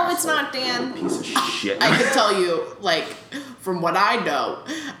 Oh, no, it's Asshole. not, Dan. Piece of shit. I can tell you, like, from what I know,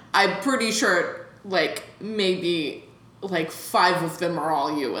 I'm pretty sure, like, maybe, like, 5 of them are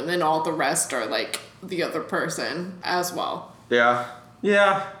all you, and then all the rest are, like, the other person as well. Yeah.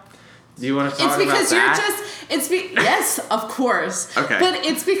 Yeah. Do you want to talk It's because about you're that? yes, of course. Okay. But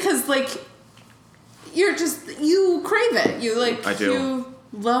it's because, like, you crave it. You, like, I do. you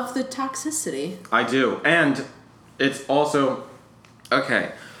love the toxicity. I do. And it's also,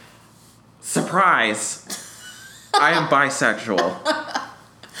 okay, surprise, I am bisexual.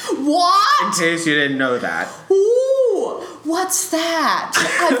 What? In case you didn't know that. Ooh, what's that?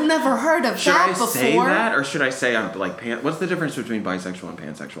 I've never heard of Should that I before. say that, or should I say I'm like what's the difference between bisexual and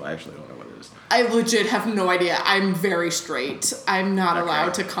pansexual? I actually don't know what it is. I legit have no idea. I'm very straight. I'm not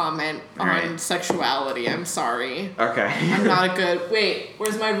allowed to comment on right. sexuality. I'm sorry. Okay. I'm not a good. Wait,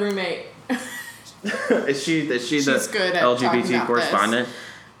 where's my roommate? Is she She's the good at talking LGBT about correspondent?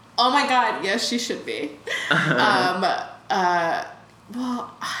 Oh my god, yes, she should be.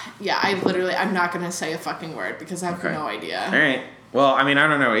 Well, yeah, I'm not gonna say a fucking word because I have no idea. All right. Well, I mean, I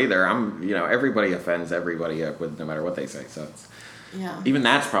don't know either. Everybody offends everybody with no matter what they say. So it's, Yeah. even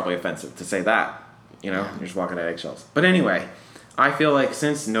that's probably offensive to say that. You know, you're just walking on eggshells. But anyway, I feel like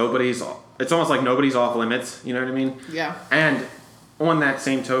since it's almost like nobody's off limits. You know what I mean? Yeah. And on that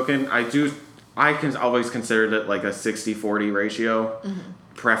same token, I can always consider it like a 60-40 ratio,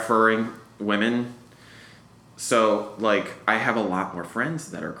 preferring women. So, like, I have a lot more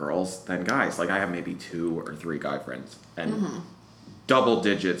friends that are girls than guys. Like, I have maybe 2 or 3 guy friends and double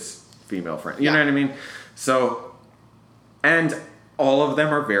digits female friends. You know what I mean? So, and all of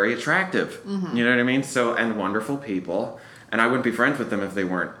them are very attractive. You know what I mean? So, and wonderful people. And I wouldn't be friends with them if they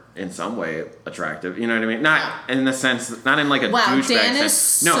weren't in some way attractive. You know what I mean? Not in the sense, not in like a douchebag Dan is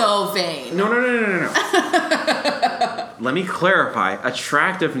sense. No. so vain. No. Let me clarify.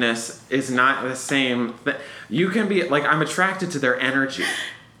 Attractiveness is not the same. You can be, like, I'm attracted to their energy.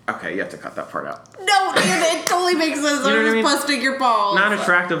 Okay, you have to cut that part out. No, dude, it totally makes sense. You know I'm what I mean? just busting your balls. Not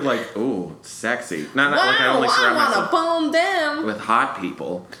attractive like, ooh, sexy. Not Wow, like I only surround I want myself to bone them. with hot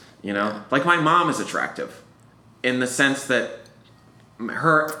people. You know? Like, my mom is attractive. In the sense that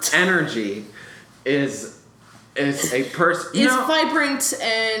her energy is a person. It's vibrant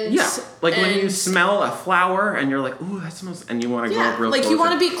and like when you smell a flower and you're like, ooh, that smells, and you want to go up real like close. you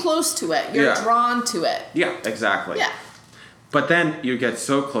want to be close to it. You're drawn to it. Yeah, exactly. Yeah. But then you get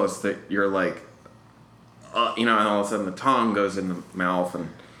so close that you're like, and all of a sudden the tongue goes in the mouth and.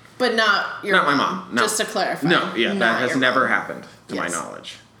 But not your not my mom. No. Just to clarify. No, yeah, that has never happened to my Yes.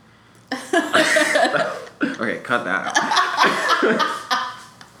 knowledge. Okay, cut that out.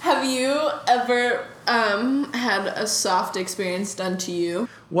 Have you ever had a soft experience done to you?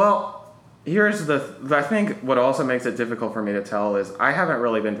 Well, here's I think what also makes it difficult for me to tell is I haven't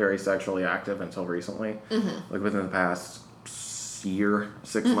really been very sexually active until recently. Like within the past year,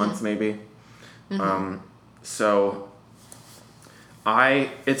 6 months maybe. So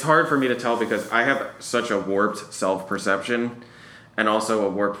it's hard for me to tell because I have such a warped self-perception and also a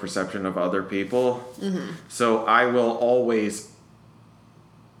warped perception of other people. So I will always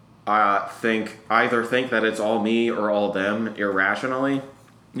think that it's all me or all them irrationally,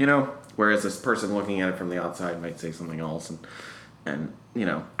 whereas this person looking at it from the outside might say something else. And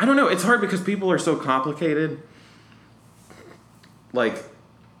I don't know. It's hard because people are so complicated, like,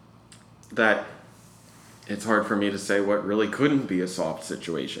 that it's hard for me to say what really couldn't be a soft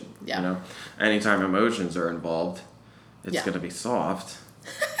situation. Yeah. Anytime emotions are involved, it's going to be soft.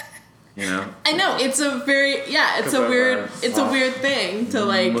 I know, it's a very it's a weird thing to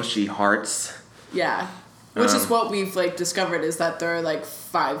like mushy hearts. Yeah. Which is what we've like discovered is that there are like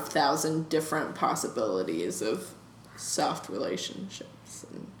 5,000 different possibilities of soft relationships.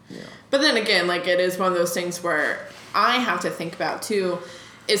 But then again, like it is one of those things where I have to think about too,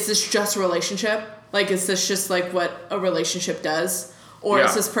 is this just a relationship? Like is this just like what a relationship does? Or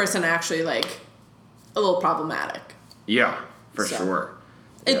is this person actually like a little problematic? Yeah, for sure.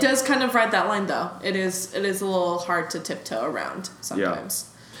 It Yeah. does kind of ride that line, though. It is a little hard to tiptoe around sometimes.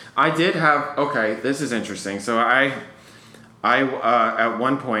 I did have, okay, this is interesting. So I at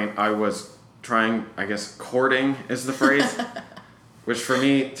one point I was trying, I guess courting is the phrase, which for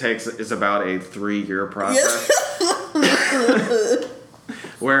me is about a 3-year process.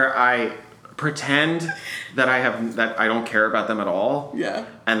 Where I pretend that I don't care about them at all. Yeah.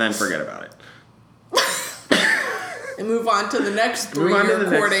 And then forget about it. And move on to the next Move on to three-year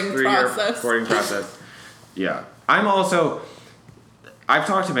the courting next 3-year process. courting process. Yeah. I've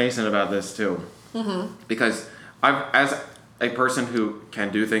talked to Mason about this too. Mm-hmm. Because as a person who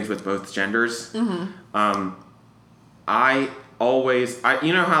can do things with both genders, I always,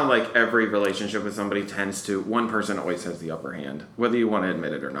 you know how like every relationship with somebody tends to, one person always has the upper hand, whether you want to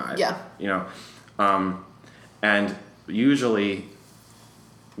admit it or not. Yeah. You know, and usually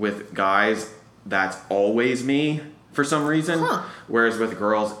with guys, that's always me for some reason. Huh. Whereas with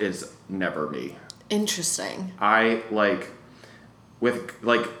girls, it's never me. Interesting. I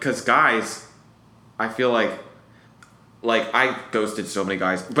cause guys, I feel like I ghosted so many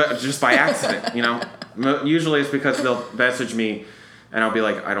guys, but just by accident, you know? Usually it's because they'll message me and I'll be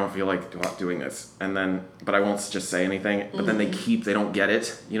like, I don't feel like doing this. And then, but I won't just say anything, but then they don't get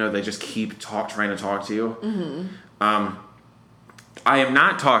it. You know, they just keep trying to talk to you. Mm-hmm. I am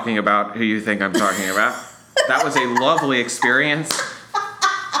not talking about who you think I'm talking about. That was a lovely experience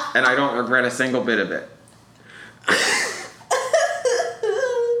and I don't regret a single bit of it.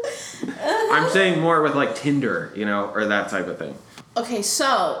 I'm saying more with like Tinder, you know, or that type of thing. Okay,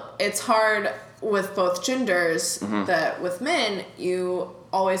 so it's hard with both genders that with men, you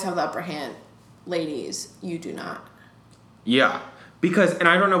always have the upper hand. Ladies, you do not. Yeah, because, and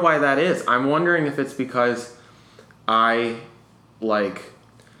I don't know why that is. I'm wondering if it's because I,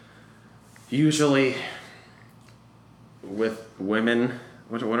 usually with women,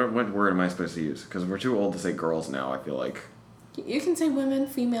 what word am I supposed to use? Because we're too old to say girls now, I feel like. You can say women,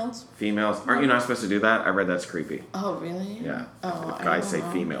 females. Females? Aren't you not supposed to do that? I read that's creepy. Oh, really? Yeah. Oh, If guys I say don't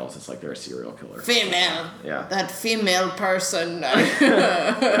know. females, it's like they're a serial killer. Female. Yeah. That female person.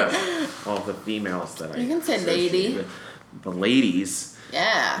 All the females that You can say lady. with. The ladies.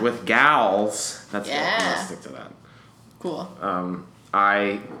 Yeah. With gals. That's good. I'm Yeah. gonna stick to that. Cool.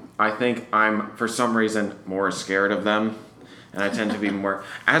 I think I'm, for some reason, more scared of them. And I tend to be more,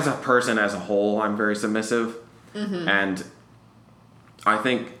 as a person as a whole, I'm very submissive. Mm-hmm. And I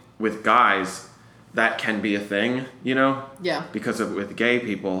think with guys, that can be a thing, you know? Yeah. Because with gay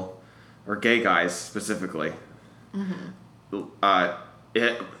people, or gay guys specifically,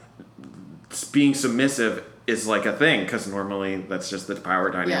 being submissive is like a thing, because normally that's just the power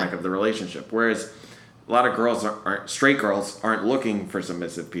dynamic of the relationship. Whereas a lot of girls straight girls aren't looking for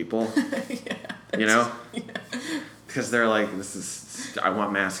submissive people, you know? Because they're like, I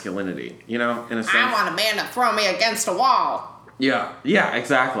want masculinity, you know, in a sense. I want a man to throw me against a wall. Yeah,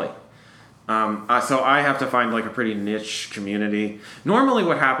 exactly. So I have to find like a pretty niche community. Normally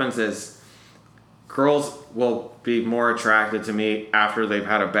what happens is girls will be more attracted to me after they've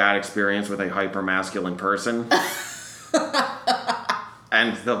had a bad experience with a hyper-masculine person.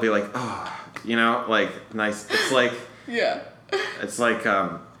 And they'll be like, oh, you know, like, nice. It's like, it's like,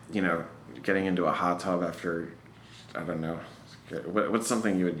 you know, getting into a hot tub after, I don't know. What's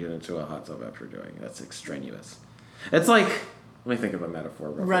something you would get into a hot tub after doing? That's extraneous. It's like, let me think of a metaphor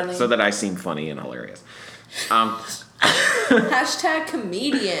real quick, so that I seem funny and hilarious. Hashtag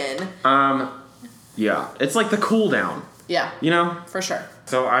comedian. Yeah, it's like the cool down. Yeah. You know? For sure.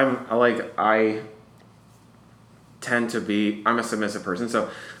 So I tend to be, I'm a submissive person, so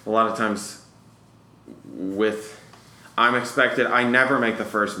a lot of times I'm expected, I never make the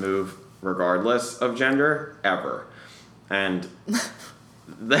first move regardless of gender, ever. And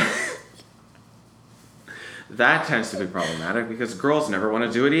that tends to be problematic because girls never want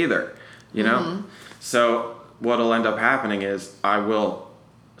to do it either, you know? Mm-hmm. So what'll end up happening is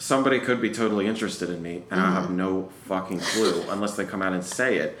somebody could be totally interested in me and I'll have no fucking clue unless they come out and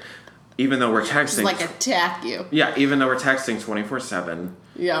say it. Even though we're texting. Just like attack you. Yeah, even though we're texting 24/7.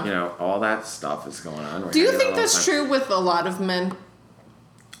 Yeah. You know, all that stuff is going on. Do you think that's true with a lot of men?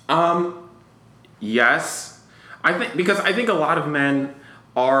 Yes. I think a lot of men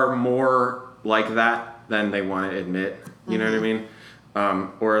are more like that than they want to admit. You know what I mean?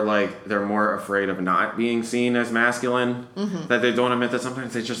 Or like they're more afraid of not being seen as masculine, that they don't admit that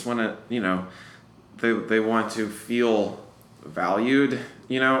sometimes they just want to, you know, they want to feel valued,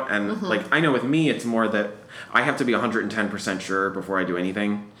 you know, and like I know with me it's more that I have to be 110% sure before I do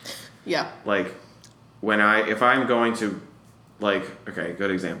anything. Yeah. Like if I'm going to, like, okay,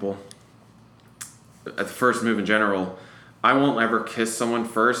 good example. At the first move in general, I won't ever kiss someone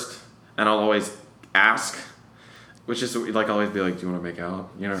first, and I'll always ask, which is like always be like, "Do you want to make out?"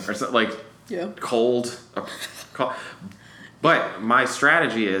 You know, or something like cold. But my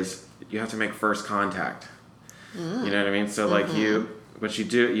strategy is you have to make first contact. You know what I mean? So like what you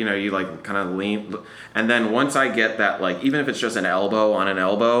do, you know, you like kind of lean, and then once I get that, like even if it's just an elbow on an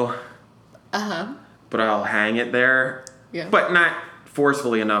elbow, but I'll hang it there, but not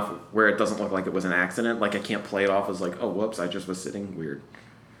forcefully enough where it doesn't look like it was an accident. Like I can't play it off as like, oh whoops, I just was sitting weird.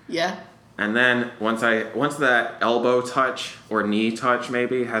 Yeah. And then once that elbow touch or knee touch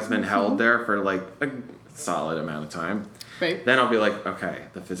maybe has been held there for like a solid amount of time, right. Then I'll be like, okay,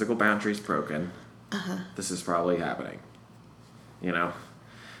 the physical boundary's broken. This is probably happening. You know?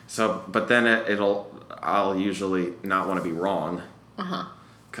 So, but then I'll usually not want to be wrong.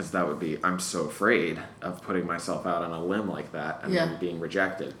 Because that would be, I'm so afraid of putting myself out on a limb like that and then being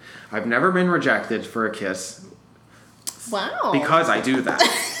rejected. I've never been rejected for a kiss. Wow. Because I do that.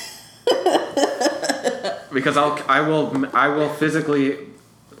 Because I will physically,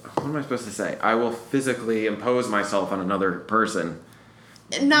 what am I supposed to say? I will physically impose myself on another person.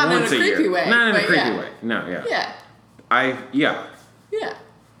 Not in a creepy way. Not in a creepy way. No, yeah. Yeah. Yeah.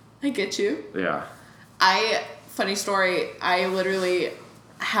 I get you. Yeah. Funny story, I literally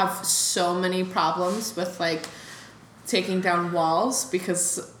have so many problems with like taking down walls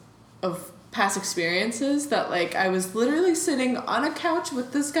because of past experiences that like I was literally sitting on a couch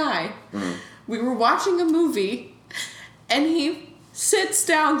with this guy. We were watching a movie and he sits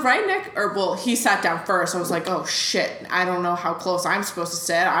down he sat down first. I was like, oh shit, I don't know how close I'm supposed to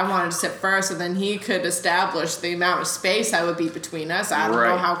sit. I wanted to sit first, and then he could establish the amount of space that would be between us. I don't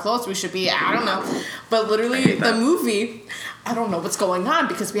know how close we should be. I don't know. But literally, the movie, I don't know what's going on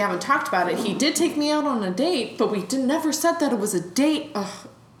because we haven't talked about it. He did take me out on a date, but we never said that it was a date. Ugh.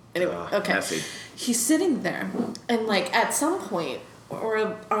 Anyway, okay. Messy. He's sitting there, and like at some point,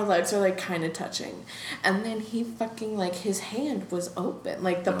 or our legs are like kind of touching, and then he fucking like his hand was open,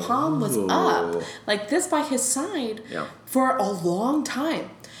 like the palm was up like this by his side for a long time.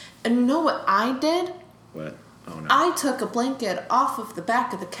 And you know what I did? What? Oh no. I took a blanket off of the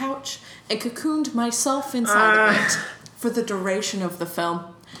back of the couch and cocooned myself inside of it for the duration of the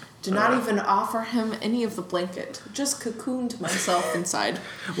film. Did not even offer him any of the blanket. Just cocooned myself inside.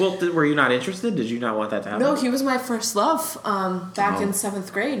 Well, were you not interested? Did you not want that to happen? No, he was my first love back in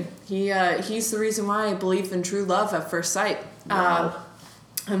 7th grade. He's the reason why I believe in true love at first sight. Wow.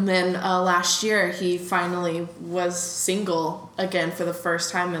 And then last year, he finally was single again for the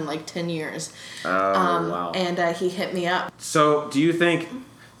first time in like 10 years. Wow. And he hit me up. So, do you think,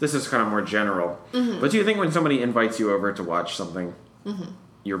 this is kind of more general, but do you think when somebody invites you over to watch something,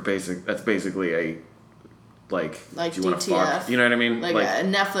 that's basically a, like do you want to fuck? You know what I mean? Like a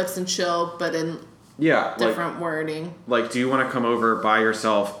Netflix and chill, but in different wording. Like, do you want to come over by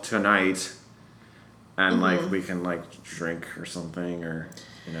yourself tonight and, like, we can, like, drink or something, or,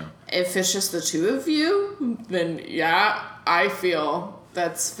 you know? If it's just the two of you, then, yeah, I feel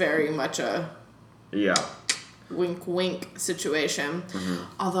that's very much a wink-wink situation.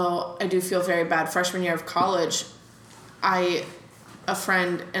 Although I do feel very bad. Freshman year of college, a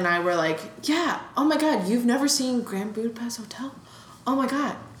friend and I were like, yeah, oh my God, you've never seen Grand Budapest Hotel? Oh my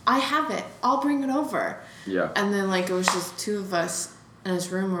God, I have it. I'll bring it over. Yeah. And then, like, it was just two of us in his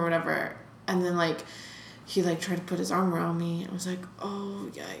room or whatever. And then, like, he, like, tried to put his arm around me. I was like, oh,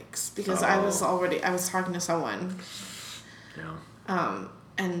 yikes. Because I was talking to someone. Yeah.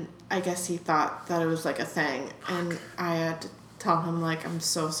 And I guess he thought that it was, like, a thing. And I had to tell him, like, I'm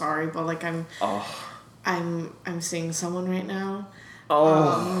so sorry, but, like, I'm seeing someone right now.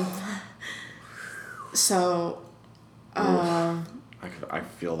 So, I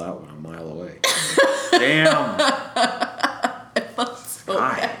feel that one a mile away. Damn. So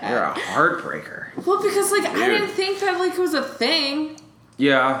bad. You're a heartbreaker. Well, because, like, I didn't think that, like, it was a thing.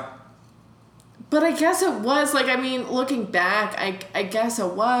 Yeah. But I guess it was. Like, I mean, looking back, I guess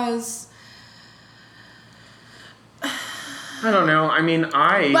it was. I don't know. I mean, But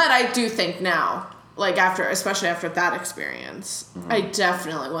I do think now, like, especially after that experience, I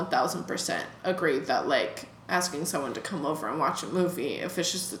definitely 1000% agree that, like, asking someone to come over and watch a movie, if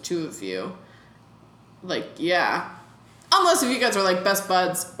it's just the two of you, like, yeah. Unless if you guys are, like, best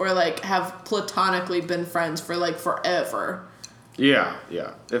buds or, like, have platonically been friends for, like, forever. Yeah.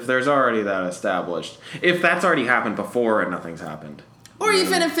 If there's already that established. If that's already happened before and nothing's happened. Or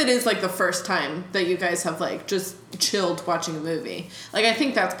even if it is, like, the first time that you guys have, like, just chilled watching a movie. Like, I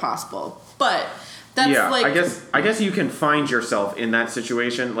think that's possible. But that's, like... I guess you can find yourself in that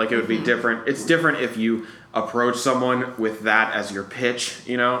situation. Like, it would be different. It's different if you approach someone with that as your pitch,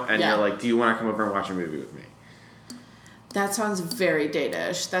 you know? And you're like, do you want to come over and watch a movie with me? That sounds very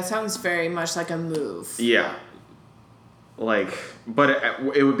date-ish. That sounds very much like a move. Yeah. Like, but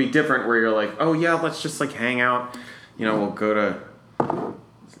it would be different where you're like, oh yeah, let's just like hang out. You know, we'll go to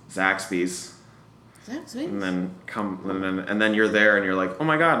Zaxby's. And then and then you're there and you're like, oh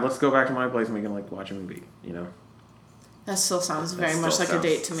my god, let's go back to my place and we can like watch a movie. You know. That still sounds very much like a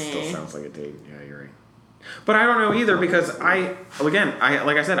date to me. Still sounds like a date. Yeah, you're right. But I don't know either because like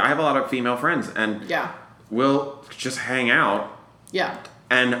I said, I have a lot of female friends and we'll just hang out. Yeah.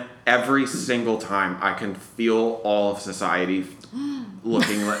 And every single time I can feel all of society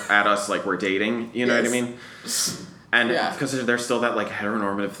looking at us like we're dating. You know what I mean? And because there's still that like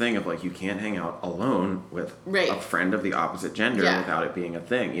heteronormative thing of like you can't hang out alone with a friend of the opposite gender without it being a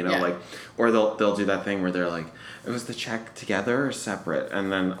thing, you know, like, or they'll do that thing where they're like, it was the check together or separate,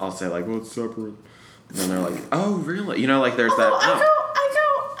 and then I'll say like, well, it's separate, and then they're like, oh really, you know, like there's that.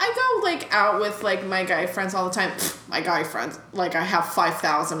 I go like out with like my guy friends all the time. My guy friends, like I have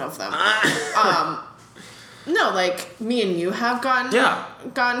 5,000 of them. No, like me and you have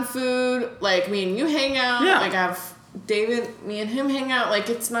gotten food. Like me and you hang out. Yeah. Like I have David, me and him hang out. Like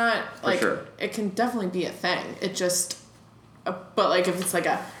it's not like it can definitely be a thing. It just, but like if it's like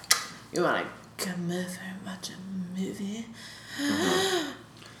you want to come over and watch a movie.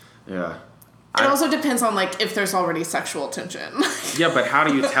 Yeah. It also depends on like if there's already sexual tension. Yeah, but how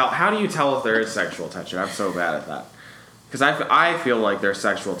do you tell? How do you tell if there is sexual tension? I'm so bad at that. Because I feel like there's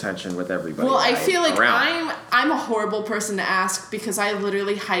sexual tension with everybody. Well, I feel like I'm a horrible person to ask because I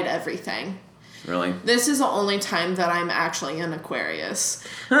literally hide everything. Really? This is the only time that I'm actually an Aquarius.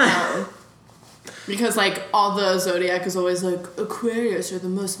 Because, like, all the Zodiac is always like, Aquarius are the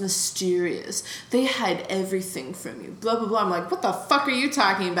most mysterious. They hide everything from you. Blah, blah, blah. I'm like, what the fuck are you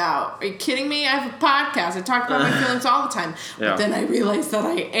talking about? Are you kidding me? I have a podcast. I talk about my feelings all the time. But then I realize that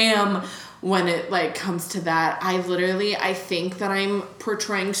I am... When it like comes to that, I think that I'm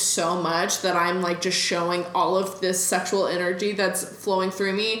portraying so much that I'm like just showing all of this sexual energy that's flowing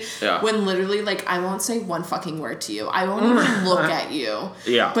through me. Yeah. When literally like I won't say one fucking word to you. I won't even look at you.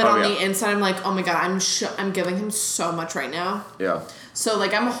 Yeah. But on the inside, I'm like, oh my god, I'm giving him so much right now. Yeah. So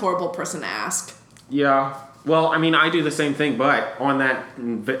like I'm a horrible person to ask. Yeah. Well, I mean, I do the same thing, but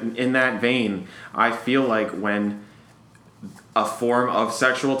in that vein, I feel like when a form of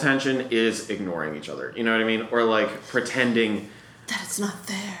sexual tension is ignoring each other. You know what I mean? Or like pretending that it's not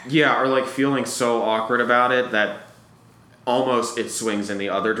there. Yeah, or like feeling so awkward about it that almost it swings in the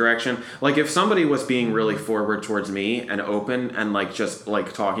other direction. Like if somebody was being really forward towards me and open and like just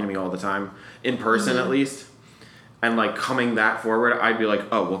like talking to me all the time, in person at least, and like coming that forward, I'd be like,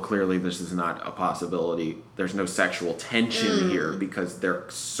 oh, well, clearly this is not a possibility. There's no sexual tension here because they're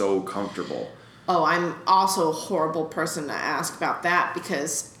so comfortable. Oh, I'm also a horrible person to ask about that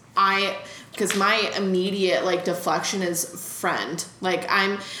because my immediate like deflection is friend. Like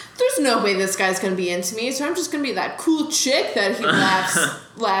there's no way this guy's gonna be into me, so I'm just gonna be that cool chick that he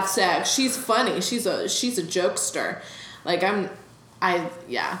laughs at. She's funny. She's a jokester. Like I'm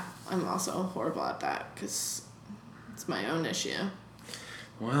also horrible at that because it's my own issue.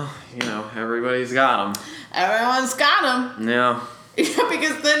 Well, you know, everybody's got them. Everyone's got them. Yeah. Yeah,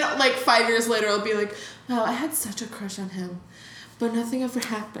 because then, like, 5 years later, I'll be like, oh, I had such a crush on him, but nothing ever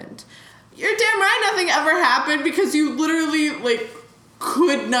happened. You're damn right nothing ever happened because you literally, like,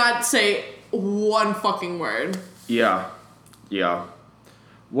 could not say one fucking word. Yeah. Yeah.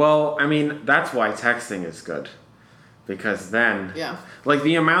 Well, I mean, that's why texting is good. Because then, like,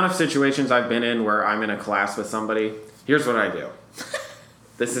 the amount of situations I've been in where I'm in a class with somebody, here's what I do.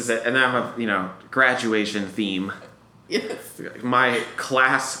 This is it. And then I have a, graduation theme. Yes. My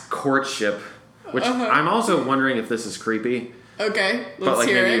class courtship, which I'm also wondering if this is creepy. Okay, but like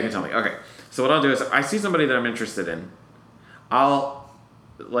maybe you can tell me. Okay, so what I'll do is I see somebody that I'm interested in. I'll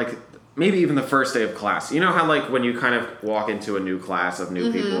like maybe even the first day of class. You know how like when you kind of walk into a new class of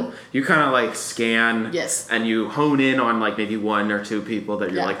new people, you kind of like scan and you hone in on like maybe one or two people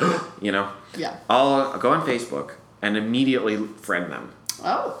that you're like, Yeah. I'll go on Facebook and immediately friend them.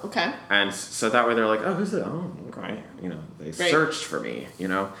 Oh, okay. And so that way they're like, oh, who's it? Oh, okay. They searched for me,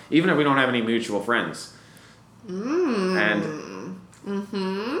 even if we don't have any mutual friends. And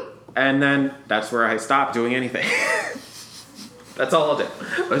then that's where I stop doing anything. That's all I'll do.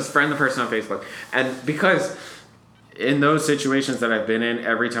 I'll just friend the person on Facebook. And because in those situations that I've been in,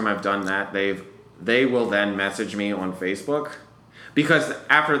 every time I've done that, they will then message me on Facebook. Because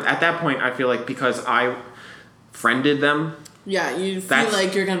at that point, I feel like because I friended them. Yeah, you feel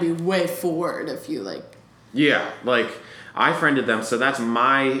like you're going to be way forward if you like... Yeah, like, I friended them, so that's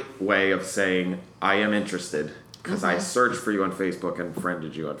my way of saying I am interested, because I searched for you on Facebook and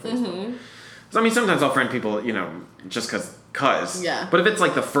friended you on Facebook. So, I mean, sometimes I'll friend people, just cause. Yeah. But if it's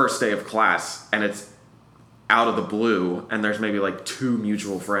like the first day of class and it's out of the blue and there's maybe like 2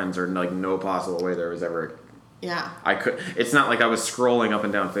 mutual friends or like no possible way there was ever... Yeah. It's not like I was scrolling up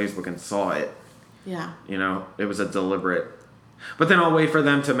and down Facebook and saw it. Yeah. It was a deliberate... But then I'll wait for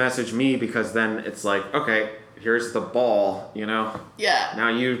them to message me because then it's like, okay, here's the ball, Yeah. Now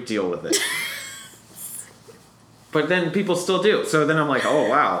you deal with it. But then people still do. So then I'm like, oh,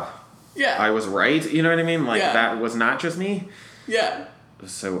 wow. Yeah. I was right. You know what I mean? Like, Yeah. that was not just me. Yeah.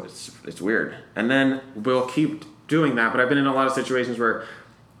 So it's weird. And then we'll keep doing that. But I've been in a lot of situations where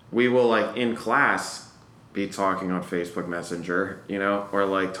we will, like, in class, be talking on Facebook Messenger, or,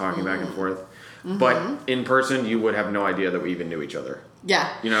 like, talking back and forth. Mm-hmm. But in person, you would have no idea that we even knew each other.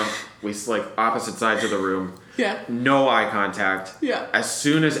 Yeah. We, like, opposite sides of the room. Yeah. No eye contact. Yeah. As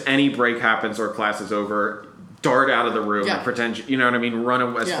soon as any break happens or class is over... dart out of the room and pretend, you know what I mean?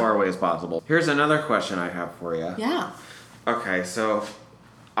 Run as far away as possible. Here's another question I have for you. Yeah. Okay, so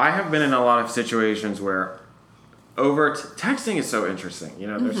I have been in a lot of situations where texting is so interesting.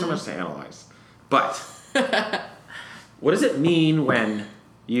 There's so much to analyze. But what does it mean when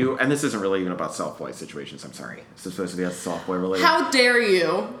you, and this isn't really even about SOFTBOY situations, I'm sorry. This is supposed to be a SOFTBOY related. How dare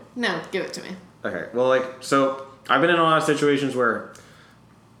you? No, give it to me. Okay, well, so I've been in a lot of situations where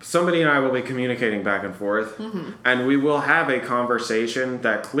somebody and I will be communicating back and forth, and we will have a conversation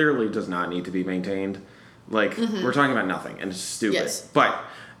that clearly does not need to be maintained. Like, we're talking about nothing, and it's stupid. Yes. But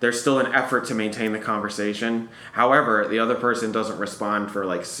there's still an effort to maintain the conversation. However, the other person doesn't respond for,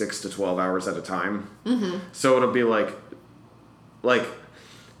 like, 6 to 12 hours at a time. So it'll be, like,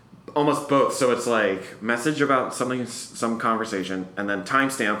 almost both. So it's, like, message about something, some conversation, and then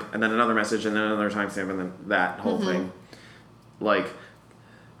timestamp, and then another message, and then another timestamp, and then that whole thing. Like...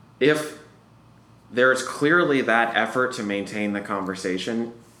 If there's clearly that effort to maintain the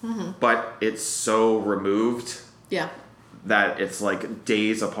conversation, but it's so removed that it's like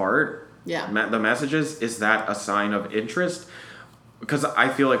days apart, the messages, is that a sign of interest? Because I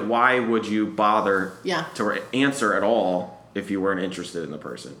feel like, why would you bother to answer at all if you weren't interested in the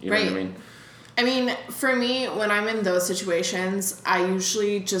person? You know what I mean? I mean, for me, when I'm in those situations, I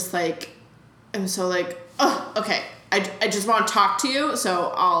usually just am so oh, okay. I just want to talk to you,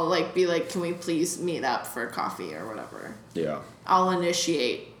 so I'll be like, can we please meet up for coffee or whatever? Yeah. I'll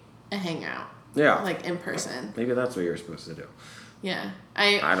initiate a hangout. Yeah. In person. Maybe that's what you're supposed to do. Yeah.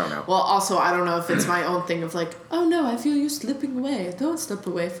 I don't know. Well, also, I don't know if it's my own thing of oh no, I feel you slipping away. Don't slip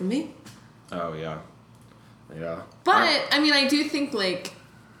away from me. Oh, yeah. Yeah. But, I do think,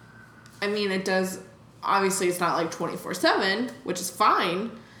 it does, obviously it's not 24/7, which is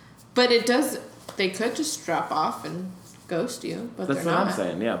fine, but it does... They could just drop off and ghost you, but that's they're what not. I'm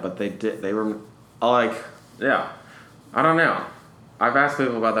saying. Yeah, but they were yeah. I don't know. I've asked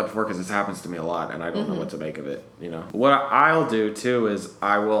people about that before because this happens to me a lot, and I don't know what to make of it. What I'll do too is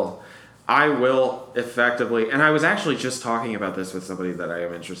I will effectively, and I was actually just talking about this with somebody that I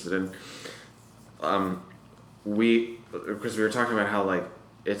am interested in. Because we were talking about how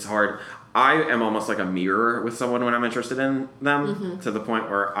it's hard. I am almost like a mirror with someone when I'm interested in them, to the point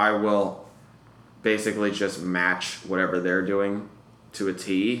where I will basically just match whatever they're doing to a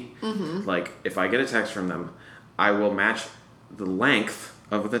T. If I get a text from them, I will match the length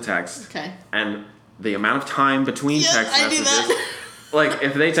of the text and the amount of time between text messages. I do that.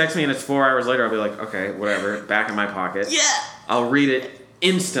 If they text me and it's 4 hours later, I'll be like, okay, whatever, back in my pocket. Yeah. I'll read it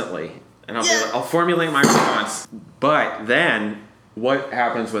instantly, and I'll formulate my response. But then, what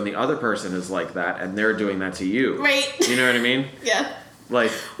happens when the other person is like that and they're doing that to you? Right. You know what I mean? Yeah.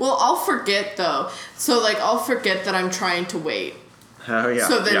 Well, I'll forget though. So I'll forget that I'm trying to wait. Oh yeah.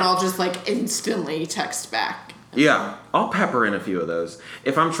 So then I'll just instantly text back. Yeah, I'll pepper in a few of those.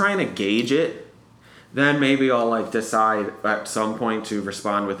 If I'm trying to gauge it, then maybe I'll decide at some point to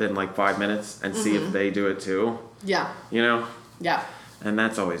respond within 5 minutes and see if they do it too. Yeah. Yeah. And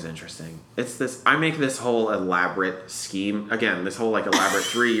that's always interesting. I make this whole elaborate scheme, again, this whole elaborate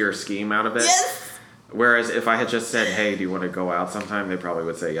 3-year scheme out of it. Yes. Whereas if I had just said, hey, do you want to go out sometime? They probably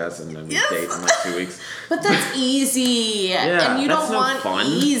would say yes, and then we'd date in 2 weeks. But that's easy. Yeah, and you don't want fun.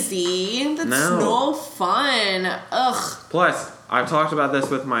 Easy. That's no fun. Ugh. Plus, I've talked about this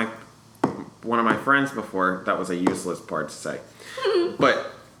with one of my friends before. That was a useless part to say.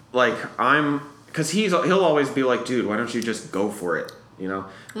 But, because he'll always be like, dude, why don't you just go for it? And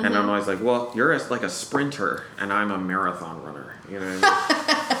I'm always like, well, you're a sprinter, and I'm a marathon runner. You know what I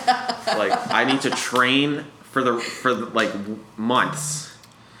mean? I need to train for months,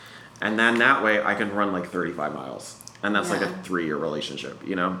 and then that way I can run 35 miles, and that's a 3-year relationship.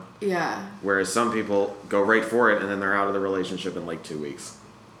 Yeah. Whereas some people go right for it, and then they're out of the relationship in 2 weeks.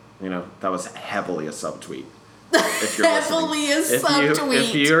 You know, that was heavily a subtweet. If you're Heavily a listening. subtweet.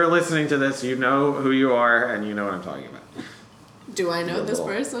 If you're listening to this, you know who you are and you know what I'm talking about. Do I know You this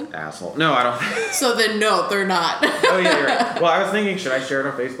little person? Asshole. No, I don't. So then, no, they're not. Oh, yeah, you're right. Well, I was thinking, should I share it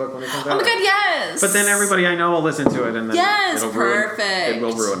on Facebook when it comes out? Oh my god, yes! But then everybody I know will listen to it, and then Yes, it'll perfect. It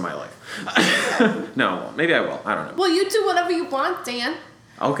will ruin my life. No, it won't. Maybe I will. I don't know. Well, you do whatever you want, Dan.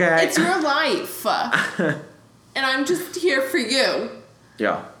 Okay. It's your life. And I'm just here for you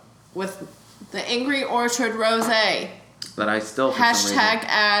Yeah. with the Angry Orchard Rosé. That I still, for some reason- Hashtag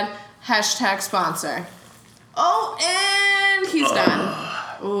ad, hashtag sponsor. Oh, and he's done.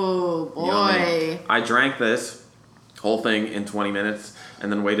 Oh, boy. Yummy. I drank this whole thing in 20 minutes and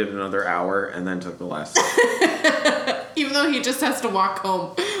then waited another hour and then took the last. Even though he just has to walk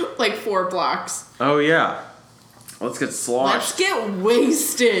home like 4 blocks. Oh, yeah. Let's get sloshed. Let's get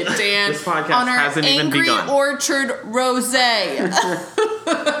wasted, Dan. This podcast on our hasn't even Angry begun. Orchard Rosé.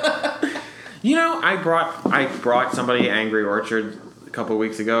 You know, I brought somebody Angry Orchard a couple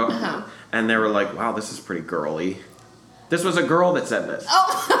weeks ago, and they were like, wow, this is pretty girly. This was a girl that said this.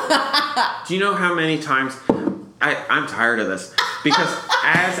 Oh. Do you know how many times... I'm tired of this. Because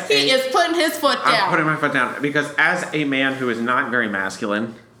as He is putting his foot down. I'm putting my foot down. Because as a man who is not very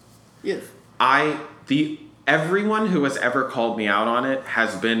masculine, Yes. everyone who has ever called me out on it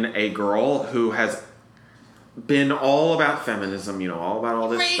has been a girl who has been all about feminism, you know, all about all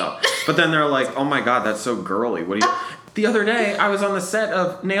this Right. stuff. But then they're like, oh my god, that's so girly. What do you... The other day, I was on the set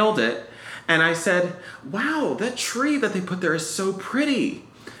of Nailed It, and I said, wow, that tree that they put there is so pretty.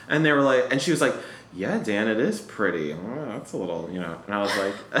 And they were like, and she was like, yeah, Dan, it is pretty. Oh, that's a little, you know. And I was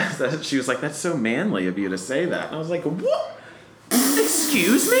like, she was like, that's so manly of you to say that. And I was like, what?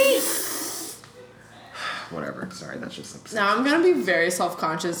 Excuse me? Whatever. Sorry, that's just upsetting. Now I'm gonna be very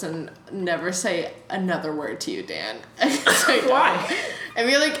self-conscious and never say another word to you, Dan. Why? I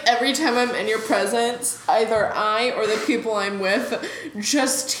feel like every time I'm in your presence, either I or the people I'm with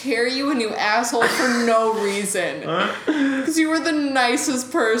just tear you a new asshole for no reason. Because you were the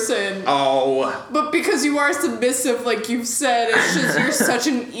nicest person. Oh. But because you are submissive, like you've said, it's just you're such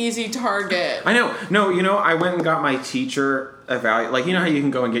an easy target. I know. No, you know, I went and got my teacher evaluate. Like, you know how you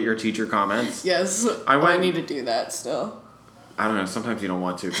can go and get your teacher comments? Yes. I need to do that still. I don't know. Sometimes you don't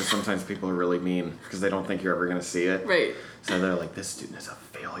want to, because sometimes people are really mean because they don't think you're ever going to see it. Right. So they're like, this student is a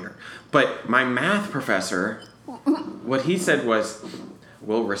failure. But my math professor, what he said was,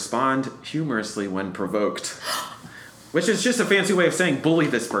 will respond humorously when provoked. Which is just a fancy way of saying bully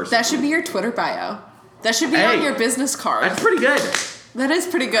this person. That should be your Twitter bio. That should be on your business card. That's pretty good. That is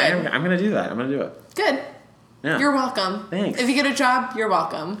pretty good. I'm going to do that. I'm going to do it. Good. Yeah. You're welcome. Thanks. If you get a job, you're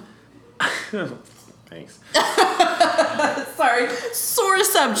welcome. Thanks. Sorry. Sore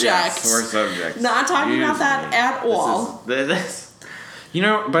subject. Yeah, sore subject. Not talking about that at all. This, you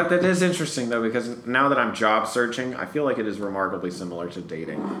know, but that is interesting, though, because now that I'm job searching, I feel like it is remarkably similar to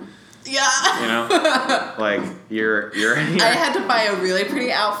dating. Yeah. You know? Like, you're I had to buy a really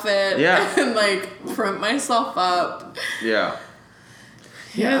pretty outfit. Yeah. And, like, print myself up. Yeah.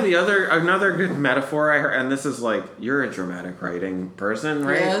 Yeah. Another good metaphor I heard, and this is like, you're a dramatic writing person,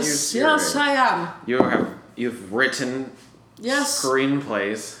 right? Yes. Yes, I am. You've written Yes.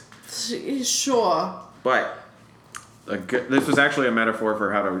 screenplays, Sure. but this was actually a metaphor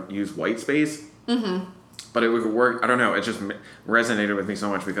for how to use white space. Mm-hmm. But it would work. I don't know. It just resonated with me so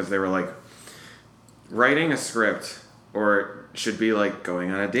much because they were like, writing a script or should be like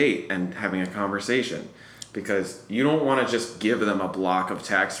going on a date and having a conversation. Because you don't want to just give them a block of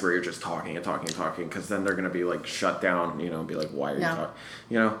text where you're just talking and talking and talking, because then they're going to be like shut down, you know, and be like, why are you talking?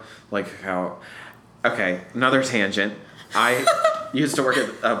 You know, like how, okay, another tangent. I used to work at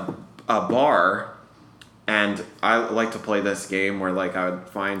a bar, and I like to play this game where like I would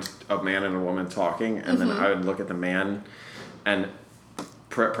find a man and a woman talking, and then I would look at the man and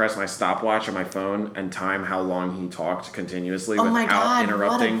press my stopwatch on my phone and time how long he talked continuously without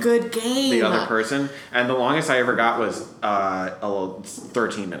interrupting what a good game. the other person. And the longest I ever got was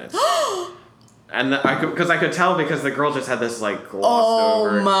 13 minutes. And because I could tell because the girl just had this like glossed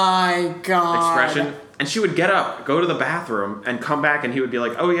over Oh my god. expression. And she would get up, go to the bathroom, and come back, and he would be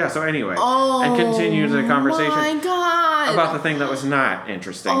like, "Oh yeah, so anyway," and continue the conversation my god. about the thing that was not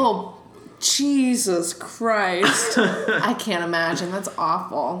interesting. Oh, Jesus Christ. I can't imagine. That's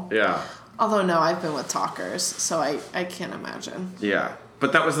awful. Yeah. Although, no, I've been with talkers, so I can't imagine. Yeah.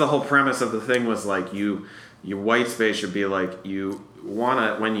 But that was the whole premise of the thing was like you white space should be like you want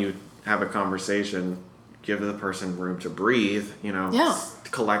to, when you have a conversation, give the person room to breathe, you know, Yeah.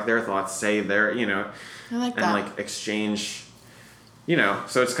 collect their thoughts, say their, you know, I like and that. like exchange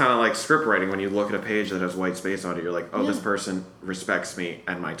so it's kind of like script writing. When you look at a page that has white space on it, you're like, oh, this person respects me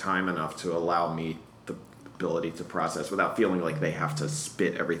and my time enough to allow me the ability to process without feeling like they have to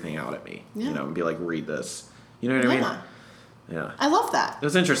spit everything out at me, and be like, read this. You know what I mean? Yeah. I love that. It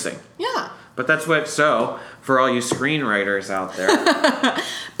was interesting. Yeah. But that's so for all you screenwriters out there.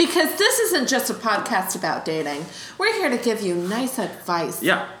 Because this isn't just a podcast about dating. We're here to give you nice advice.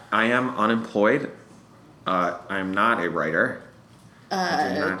 Yeah. I am unemployed. I am not a writer.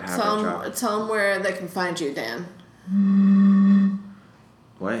 I do not have a job. Tell them where they can find you, Dan.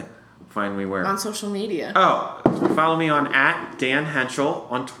 What? Find me where? On social media. Oh, follow me on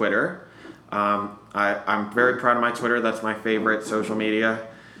 @DanHenschel on Twitter. I'm very proud of my Twitter. That's my favorite social media.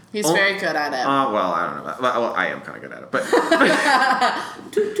 He's very good at it. Well, I don't know. Well, I am kind of good at it, but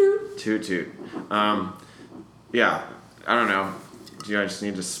Toot toot. toot toot. Yeah, I don't know. Do I just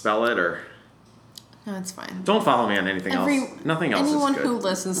need to spell it or? No, it's fine. Don't follow me on anything else. Nothing else is good. Anyone who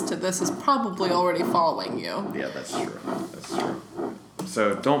listens to this is probably already following you. Yeah, that's true. That's true.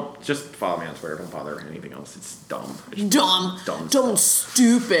 So don't just follow me on Twitter. Don't bother anything else. It's dumb. Dumb stuff.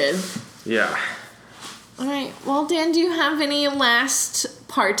 Stupid. Yeah. All right. Well, Dan, do you have any last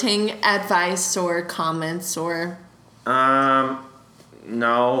parting advice or comments or?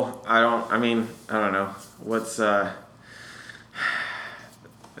 No, I don't. I mean, I don't know. What's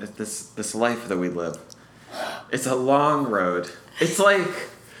this life that we live? It's a long road. It's like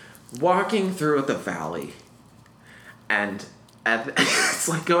walking through the valley, and it's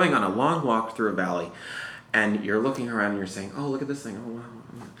like going on a long walk through a valley, and you're looking around and you're saying, "Oh, look at this thing! Oh,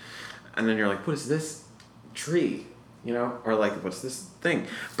 wow!" And then you're like, "What is this tree?" Or like, "What's this thing?"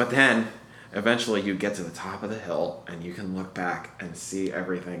 But then eventually you get to the top of the hill and you can look back and see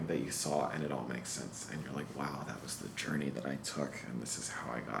everything that you saw, and it all makes sense. And you're like, wow, that was the journey that I took, and this is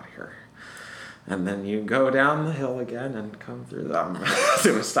how I got here. And then you go down the hill again and come through the... I'm going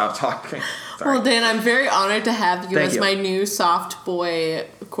to stop talking. Sorry. Well, Dan, I'm very honored to have you Thank as you. my new soft boy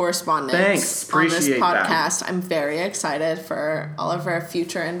correspondent. Thanks. Appreciate on this that. podcast. I'm very excited for all of our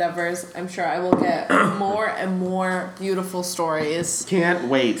future endeavors. I'm sure I will get more and more beautiful stories. Can't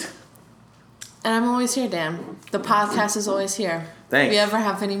wait. And I'm always here, Dan. The podcast is always here. Thanks. If you ever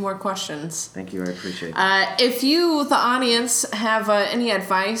have any more questions. Thank you. I appreciate it. If you, the audience, have any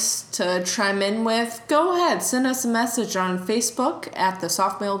advice to chime in with, go ahead. Send us a message on Facebook at the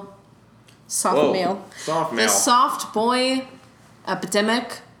Soft Mail. The Soft Boy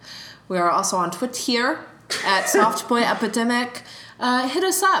Epidemic. We are also on Twitter at Soft Boy Epidemic. Hit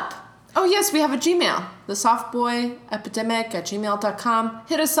us up. Oh, yes, we have a Gmail. The Softboy Epidemic at gmail.com.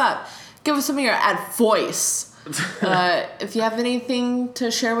 Hit us up. Give us some of your advice. If you have anything to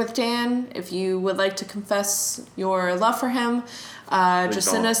share with Dan, if you would like to confess your love for him, just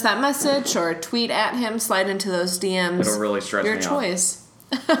send us that message or tweet at him, slide into those DMs. It'll really stress me out. Your choice.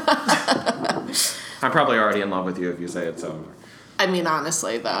 I'm probably already in love with you if you say it, so... I mean,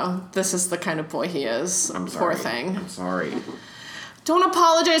 honestly, though, this is the kind of boy he is. I'm sorry. Poor thing. I'm sorry. Don't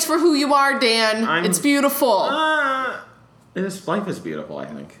apologize for who you are, Dan. It's beautiful. Life is beautiful, I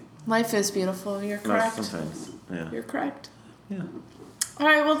think. Life is beautiful. You're correct. Sometimes, yeah. You're correct. Yeah. All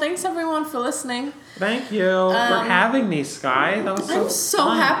right. Well, thanks everyone for listening. Thank you for having me, Sky. That was I'm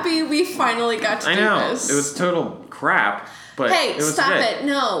so happy we finally got to do this. It was total crap, but hey, it was stop good. it!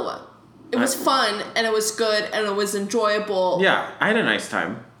 No, it was fun and it was good and it was enjoyable. Yeah, I had a nice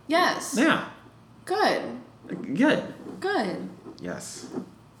time. Yes. Yeah. Good. Good. Yes.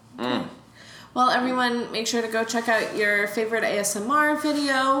 Well, everyone, make sure to go check out your favorite ASMR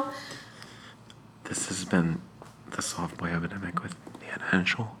video. This has been the Soft Boy Epidemic with Dan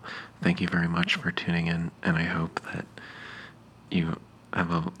Henschel. Thank you very much for tuning in, and I hope that you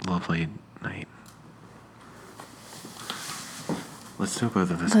have a lovely night. Let's do both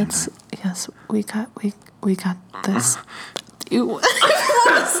of this. Yes, we got this. You.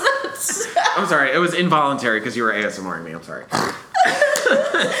 I'm sorry. It was involuntary because you were ASMRing me. I'm sorry.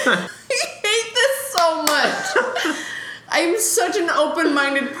 I hate this so much. I'm such an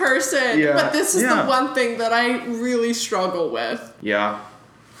open-minded person, but this is the one thing that I really struggle with. Yeah.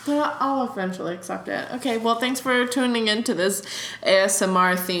 But I'll eventually accept it. Okay, well, thanks for tuning into this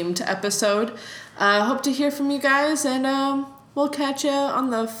ASMR-themed episode. Hope to hear from you guys, and we'll catch you on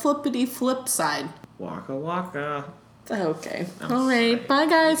the flippity-flip side. Waka waka. Okay. I'm All right. sorry. Bye,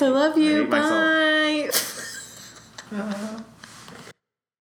 guys. I love you. I hate myself. Bye.